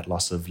tradition and that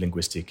loss of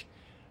linguistic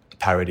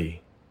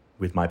parity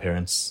with my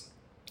parents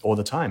all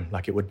the time.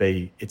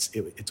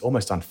 It's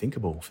almost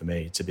unthinkable for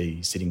me to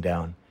be sitting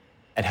down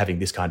and having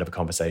this kind of a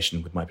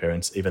conversation with my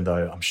parents, even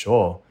though I'm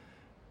sure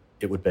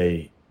it would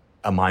be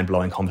a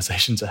mind-blowing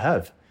conversation to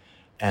have.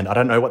 And I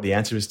don't know what the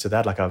answer is to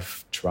that.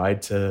 I've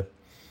tried to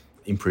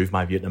improve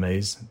my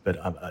Vietnamese,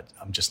 but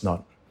I'm just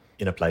not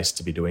in a place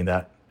to be doing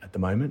that at the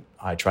moment.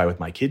 I try with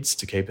my kids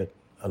to keep it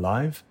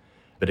alive.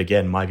 But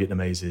again, my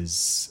Vietnamese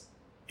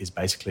is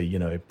basically,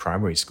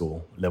 primary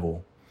school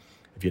level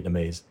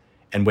Vietnamese.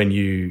 And when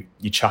you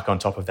chuck on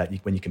top of that,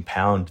 when you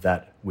compound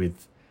that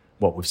with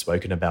what we've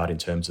spoken about in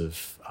terms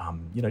of,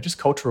 just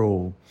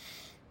cultural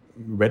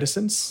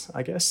reticence,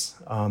 I guess,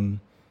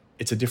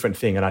 it's a different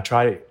thing. And I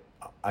try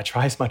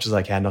as much as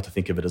I can not to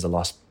think of it as a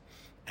loss,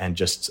 and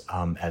just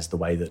as the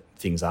way that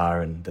things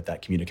are, and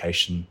that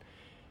communication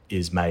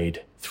is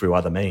made through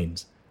other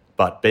means.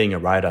 But being a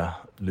writer,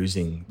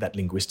 losing that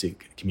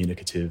linguistic,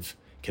 communicative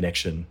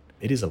connection,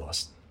 it is a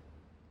loss.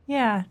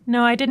 Yeah.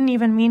 No, I didn't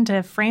even mean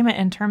to frame it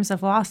in terms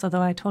of loss,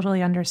 although I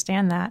totally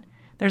understand that.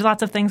 There's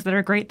lots of things that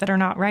are great that are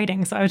not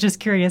writing. So I was just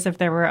curious if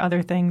there were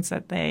other things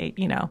that they,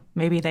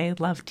 maybe they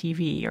love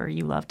TV, or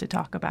you love to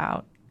talk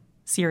about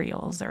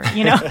cereals, or,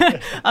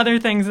 other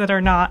things that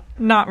are not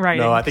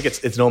writing. No, I think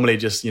it's normally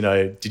just,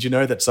 did you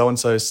know that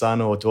so-and-so's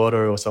son or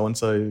daughter or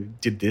so-and-so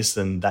did this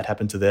and that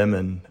happened to them?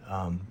 And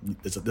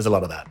there's a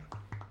lot of that.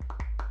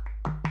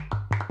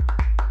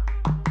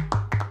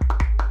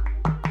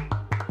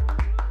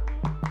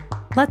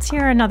 Let's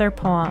hear another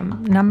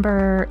poem,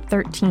 number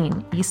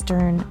 13,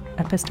 Eastern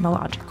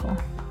Epistemological.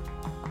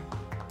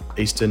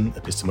 Eastern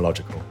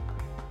Epistemological.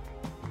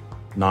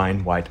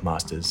 9 white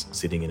masters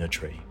sitting in a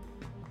tree.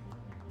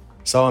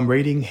 So I'm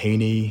reading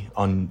Heaney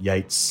on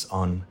Yeats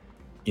on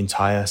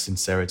entire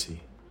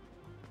sincerity.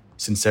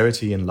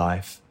 Sincerity in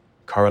life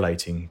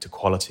correlating to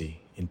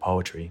quality in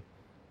poetry.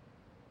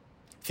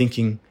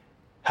 Thinking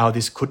how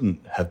this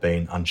couldn't have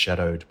been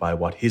unshadowed by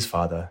what his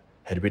father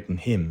had written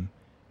him,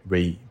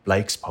 re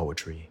Blake's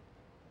poetry,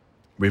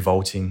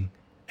 revolting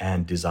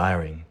and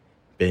desiring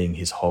being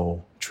his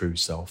whole true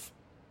self.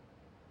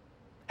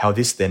 How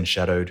this then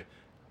shadowed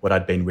what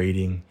I'd been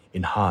reading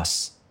in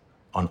Haas,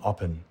 on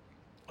Oppen,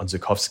 on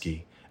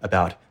Zhukovsky,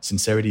 about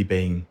sincerity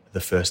being the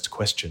first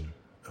question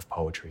of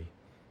poetry,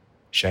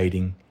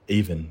 shading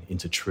even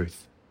into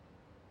truth.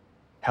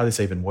 How this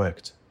even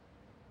worked.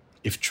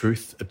 If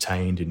truth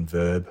obtained in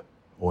verb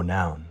or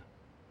noun,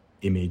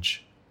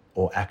 image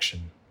or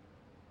action.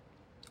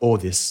 All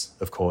this,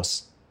 of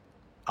course,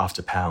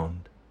 after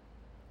Pound,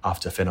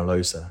 after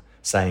Fenollosa,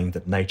 saying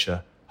that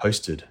nature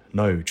hosted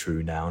no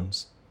true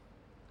nouns,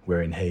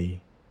 wherein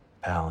he,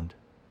 Pound,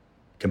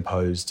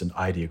 composed an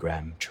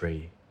ideogram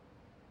tree,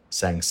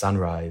 sang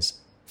sunrise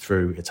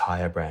through its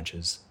higher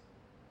branches,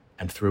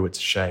 and through its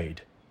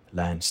shade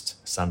lanced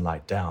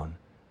sunlight down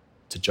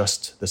to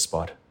just the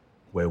spot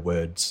where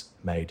words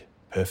made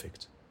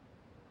perfect.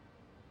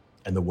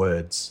 And the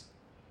word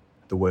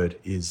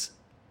is,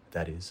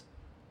 that is,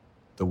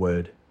 the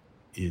word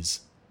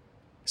is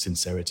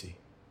sincerity.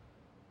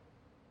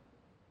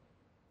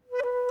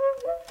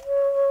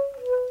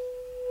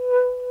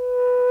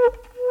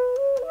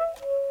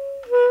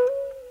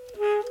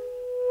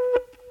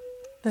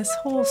 This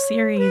whole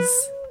series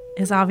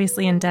is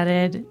obviously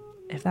indebted,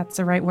 if that's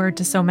the right word,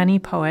 to so many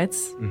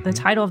poets. Mm-hmm. The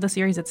title of the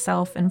series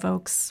itself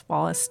invokes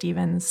Wallace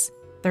Stevens'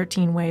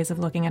 13 Ways of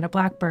Looking at a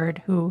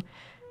Blackbird, who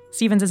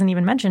Stevens isn't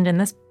even mentioned in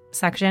this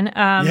section.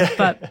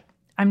 But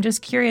I'm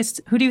just curious,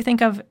 who do you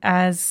think of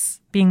as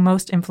being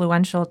most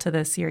influential to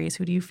this series?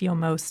 Who do you feel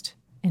most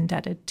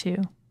indebted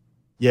to?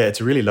 Yeah, it's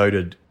a really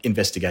loaded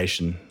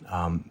investigation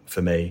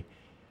for me.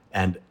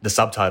 And the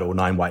subtitle,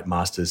 9 White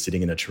Masters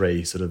Sitting in a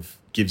Tree, sort of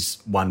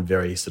gives one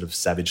very sort of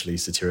savagely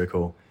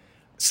satirical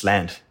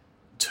slant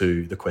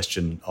to the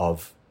question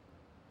of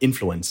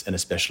influence, and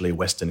especially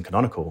Western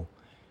canonical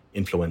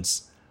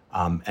influence,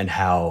 and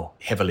how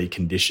heavily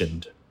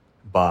conditioned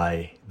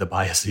by the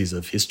biases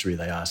of history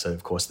they are. So,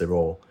 of course, they're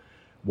all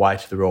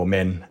white, they're all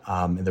men,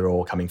 and they're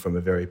all coming from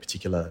a very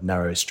particular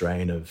narrow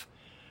strain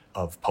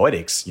of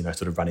poetics, you know,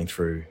 sort of running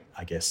through,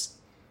 I guess,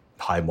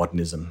 high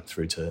modernism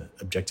through to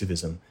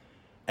objectivism.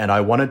 And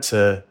I wanted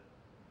to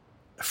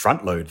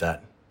front load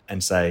that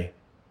and say,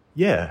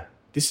 yeah,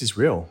 this is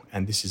real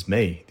and this is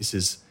me. This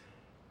is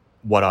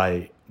what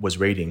I was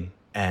reading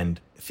and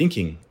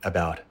thinking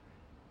about,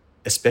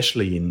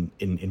 especially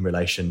in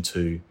relation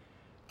to,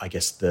 I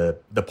guess, the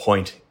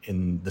point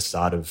in the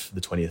start of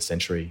the 20th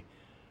century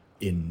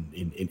in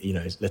you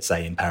know, let's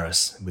say in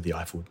Paris with the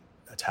Eiffel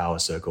Tower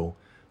circle,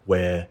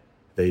 where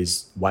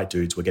these white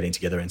dudes were getting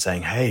together and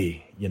saying,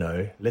 hey, you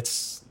know,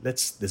 let's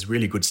there's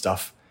really good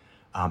stuff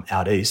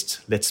out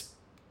east.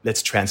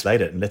 Let's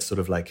translate it and let's sort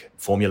of like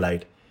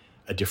formulate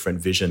a different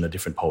vision, a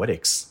different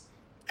poetics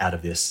out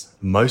of this,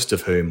 most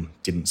of whom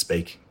didn't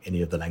speak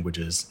any of the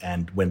languages.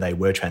 And when they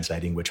were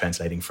translating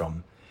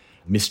from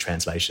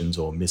mistranslations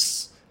or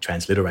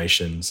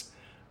mistransliterations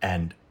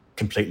and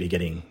completely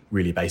getting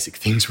really basic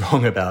things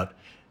wrong about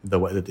the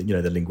way that, you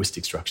know, the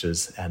linguistic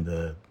structures and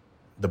the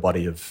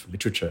body of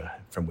literature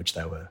from which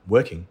they were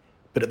working.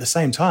 But at the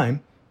same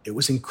time, it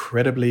was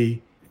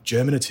incredibly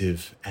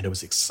germinative and it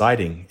was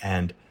exciting,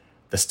 and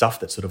the stuff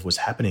that sort of was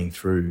happening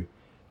through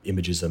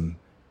imagism,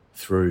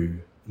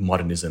 through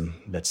modernism,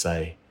 let's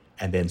say,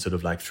 and then sort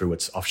of like through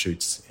its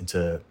offshoots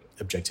into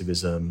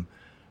objectivism,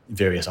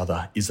 various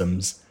other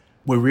isms,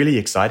 were really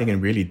exciting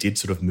and really did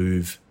sort of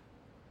move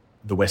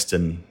the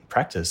Western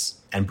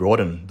practice and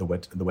broaden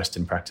the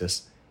Western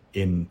practice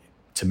in,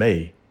 to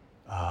me,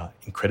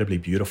 incredibly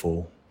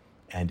beautiful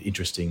and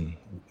interesting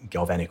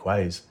galvanic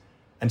ways.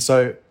 And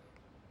so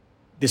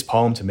this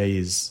poem to me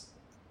is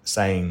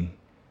saying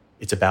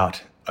it's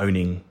about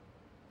owning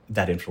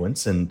that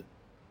influence,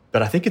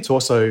 but I think it's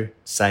also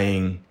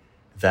saying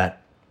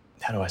that,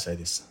 how do I say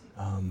this?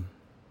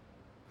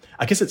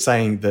 I guess it's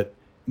saying that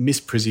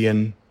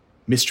misprision,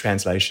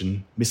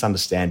 mistranslation,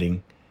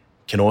 misunderstanding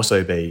can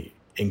also be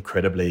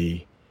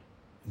incredibly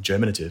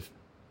germinative,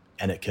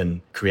 and it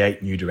can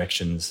create new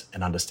directions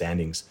and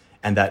understandings.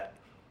 And that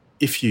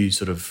if you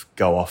sort of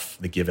go off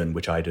the given,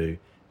 which I do,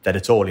 that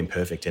it's all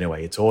imperfect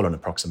anyway, it's all an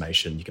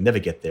approximation, you can never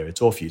get there,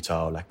 it's all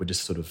futile, like we're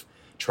just sort of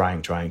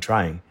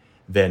trying,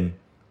 then,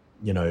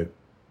 you know,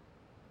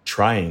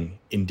 trying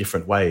in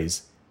different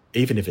ways,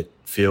 even if it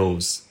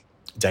feels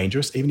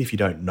dangerous, even if you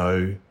don't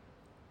know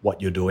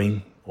what you're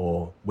doing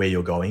or where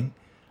you're going,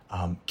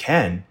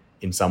 can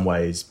in some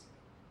ways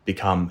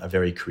become a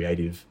very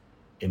creative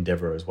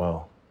endeavor as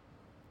well.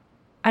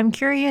 I'm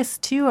curious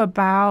too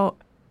about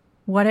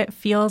what it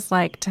feels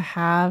like to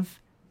have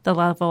the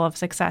level of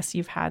success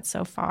you've had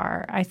so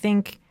far. I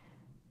think,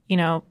 you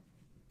know,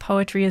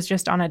 poetry is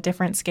just on a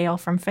different scale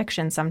from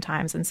fiction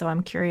sometimes. And so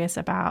I'm curious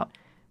about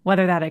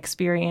whether that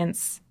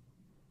experience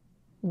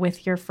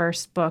with your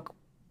first book,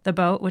 The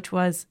Boat, which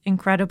was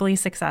incredibly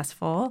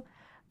successful,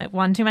 it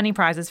won too many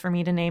prizes for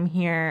me to name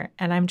here.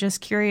 And I'm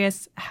just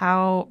curious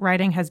how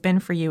writing has been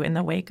for you in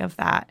the wake of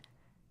that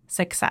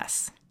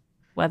success,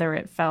 whether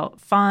it felt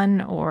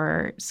fun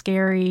or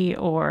scary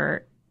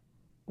or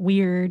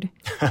weird.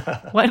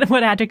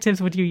 What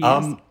adjectives would you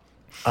use?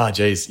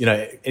 Geez, you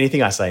know,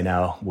 anything I say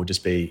now will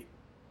just be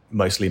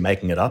mostly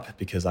making it up,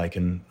 because I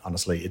can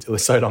honestly, it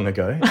was so long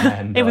ago.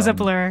 And, it was a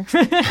blur.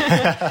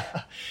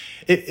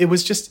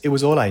 It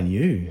was all I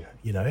knew,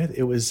 you know.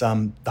 It was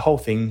the whole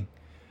thing,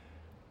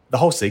 the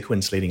whole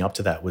sequence leading up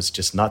to that was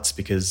just nuts,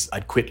 because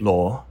I'd quit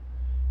law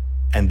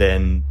and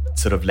then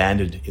sort of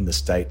landed in the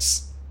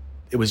States.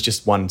 It was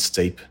just one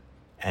steep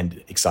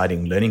and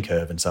exciting learning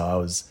curve. And so I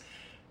was,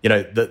 you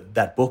know,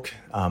 that book,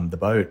 The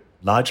Boat,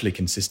 largely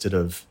consisted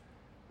of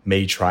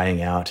me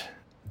trying out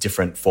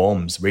different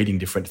forms, reading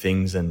different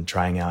things and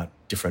trying out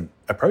different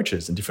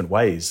approaches and different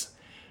ways.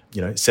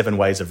 You know, 7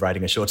 ways of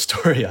writing a short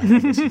story, I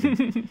guess you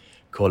could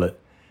call it.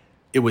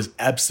 It was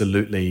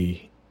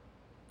absolutely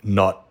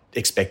not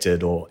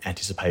expected or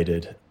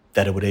anticipated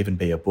that it would even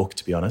be a book,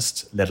 to be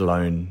honest, let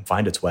alone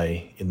find its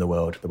way in the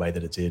world the way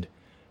that it did.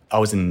 I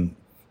was in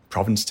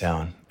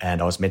Provincetown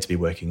and I was meant to be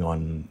working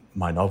on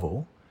my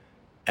novel,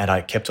 and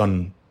I kept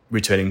on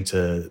returning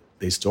to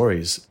these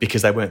stories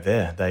because they weren't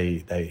there.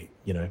 They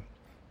you know,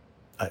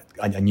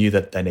 I knew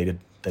that they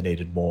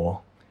needed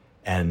more,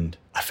 and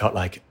I felt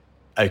like,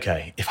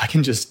 okay, if I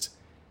can just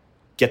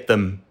get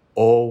them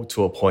all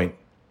to a point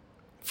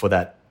for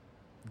that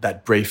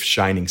brief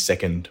shining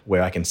second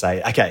where I can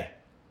say, okay,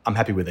 I'm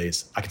happy with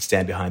these, I can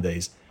stand behind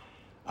these,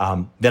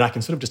 then I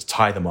can sort of just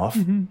tie them off,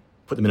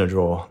 put them in a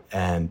drawer,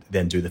 and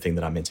then do the thing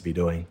that I'm meant to be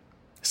doing.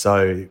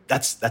 So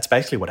that's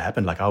basically what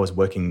happened. Like I was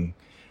working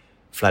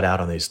flat out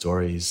on these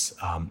stories.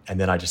 And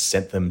then I just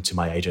sent them to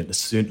my agent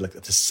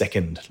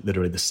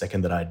literally the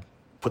second that I'd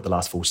put the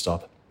last full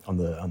stop on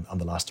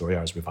the last story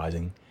I was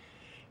revising.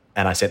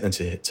 And I sent them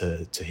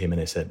to him,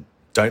 and I said,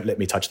 don't let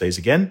me touch these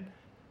again.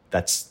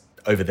 That's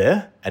over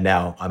there. And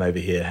now I'm over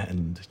here,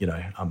 and,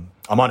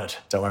 I'm on it.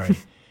 Don't worry.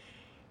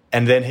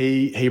 And then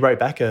he wrote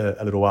back a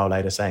little while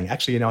later saying,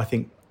 actually, I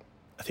think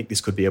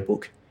this could be a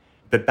book.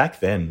 But back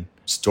then,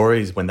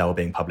 stories, when they were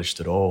being published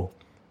at all,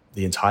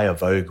 the entire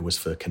vogue was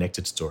for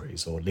connected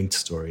stories or linked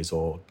stories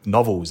or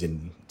novels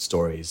in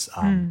stories.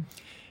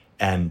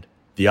 And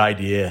the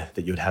idea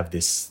that you'd have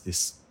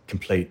this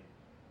complete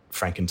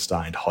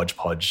Frankenstein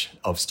hodgepodge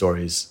of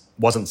stories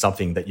wasn't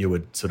something that you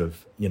would sort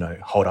of,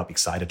 hold up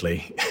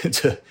excitedly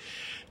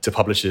to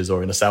publishers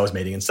or in a sales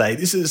meeting and say,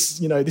 this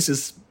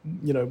is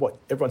what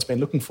everyone's been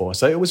looking for.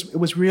 So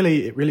it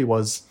really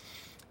was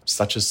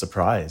such a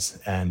surprise,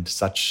 and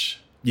such,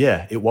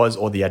 it was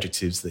all the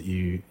adjectives that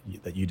you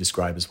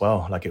describe as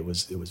well. Like it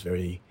was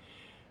very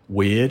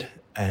weird.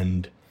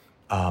 And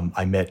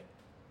I met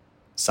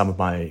some of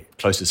my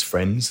closest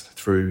friends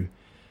through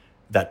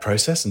that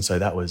process. And so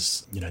that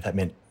was, that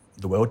meant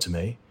the world to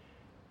me.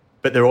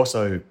 But there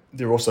also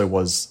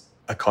was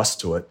a cost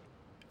to it.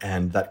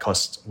 And that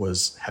cost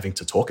was having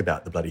to talk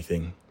about the bloody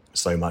thing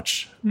so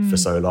much for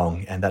so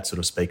long. And that sort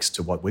of speaks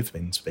to what we've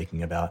been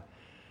speaking about,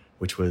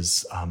 which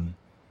was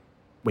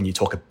when you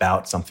talk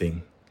about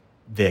something,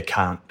 there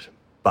can't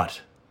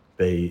but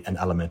be an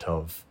element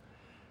of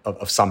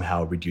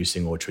somehow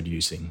reducing or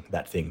traducing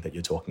that thing that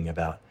you're talking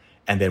about.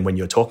 And then when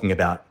you're talking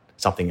about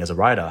something as a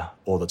writer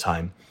all the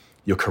time,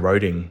 you're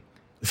corroding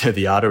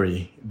the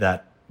artery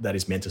that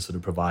is meant to sort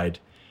of provide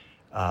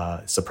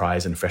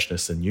surprise and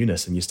freshness and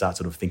newness, and you start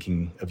sort of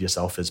thinking of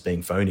yourself as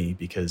being phony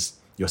because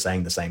you're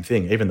saying the same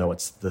thing, even though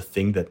it's the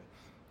thing that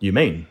you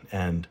mean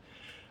and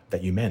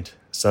that you meant.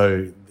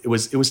 So it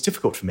was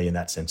difficult for me in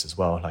that sense as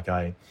well. Like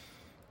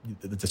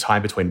the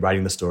time between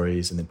writing the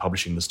stories and then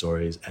publishing the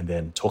stories and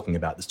then talking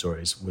about the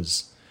stories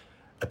was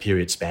a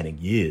period spanning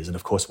years. And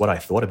of course, what I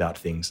thought about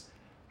things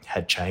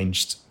had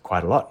changed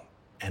quite a lot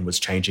and was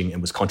changing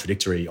and was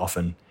contradictory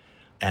often.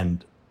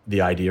 And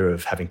the idea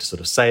of having to sort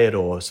of say it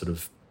or sort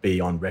of be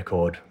on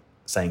record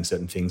saying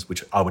certain things,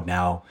 which I would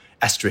now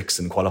asterisk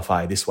and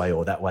qualify this way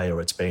or that way,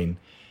 or it's been,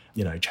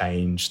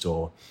 changed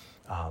or,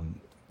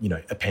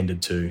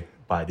 appended to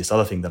by this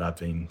other thing that I've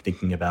been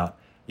thinking about,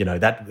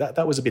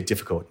 that was a bit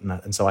difficult.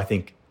 And so I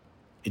think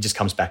it just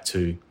comes back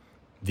to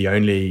the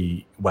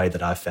only way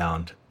that I've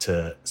found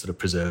to sort of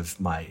preserve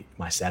my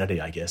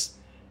sanity, I guess,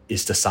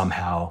 is to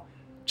somehow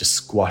just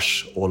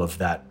squash all of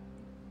that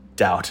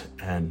doubt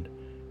and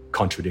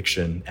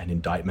contradiction and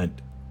indictment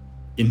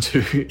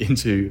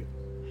into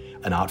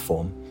an art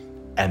form,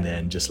 and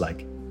then just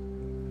like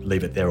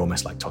leave it there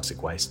almost like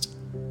toxic waste.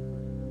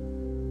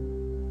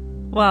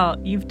 Well,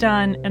 you've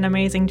done an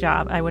amazing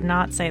job. I would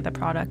not say the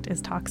product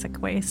is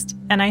toxic waste.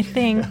 And I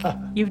think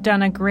you've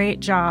done a great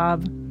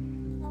job.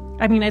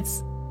 I mean,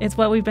 it's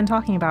what we've been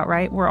talking about,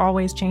 right? We're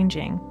always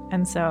changing.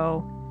 And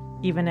so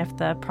even if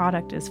the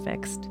product is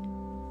fixed,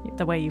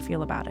 the way you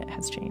feel about it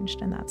has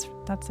changed. And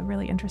that's a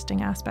really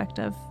interesting aspect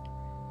of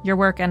your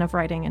work and of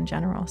writing in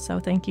general. So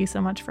thank you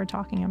so much for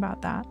talking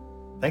about that.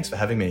 Thanks for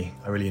having me.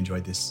 I really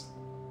enjoyed this.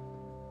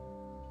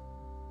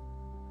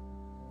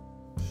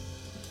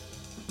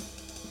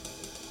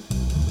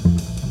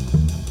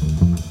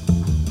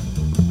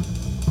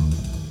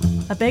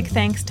 A big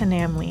thanks to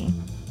Nam Lee.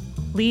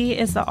 Lee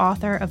is the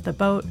author of The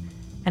Boat,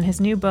 and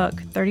his new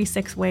book,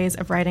 36 Ways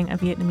of Writing a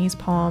Vietnamese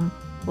Poem,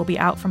 will be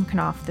out from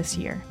Knopf this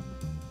year.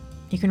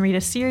 You can read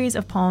a series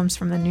of poems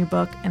from the new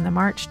book in the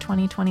March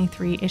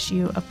 2023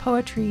 issue of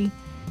Poetry,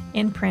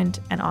 in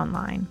print and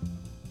online.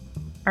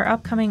 Our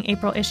upcoming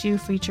April issue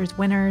features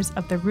winners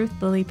of the Ruth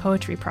Lilly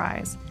Poetry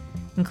Prize,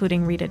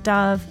 including Rita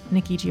Dove,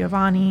 Nikki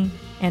Giovanni,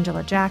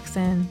 Angela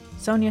Jackson,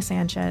 Sonia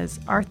Sanchez,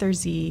 Arthur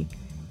Z,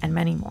 and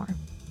many more.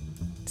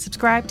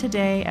 Subscribe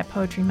today at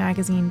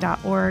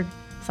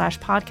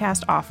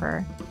poetrymagazine.org/podcast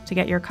offer to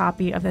get your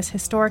copy of this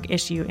historic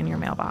issue in your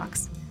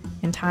mailbox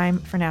in time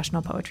for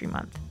National Poetry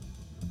Month.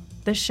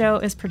 This show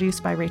is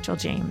produced by Rachel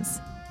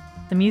James.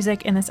 The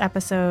music in this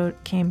episode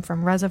came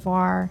from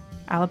Reservoir,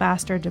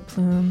 Alabaster de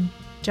Plume,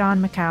 John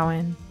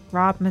McCowan,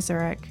 Rob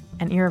Mazurek,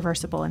 and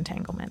Irreversible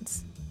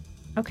Entanglements.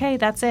 Okay,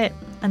 that's it.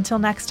 Until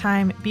next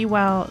time, be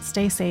well,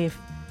 stay safe,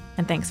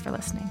 and thanks for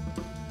listening.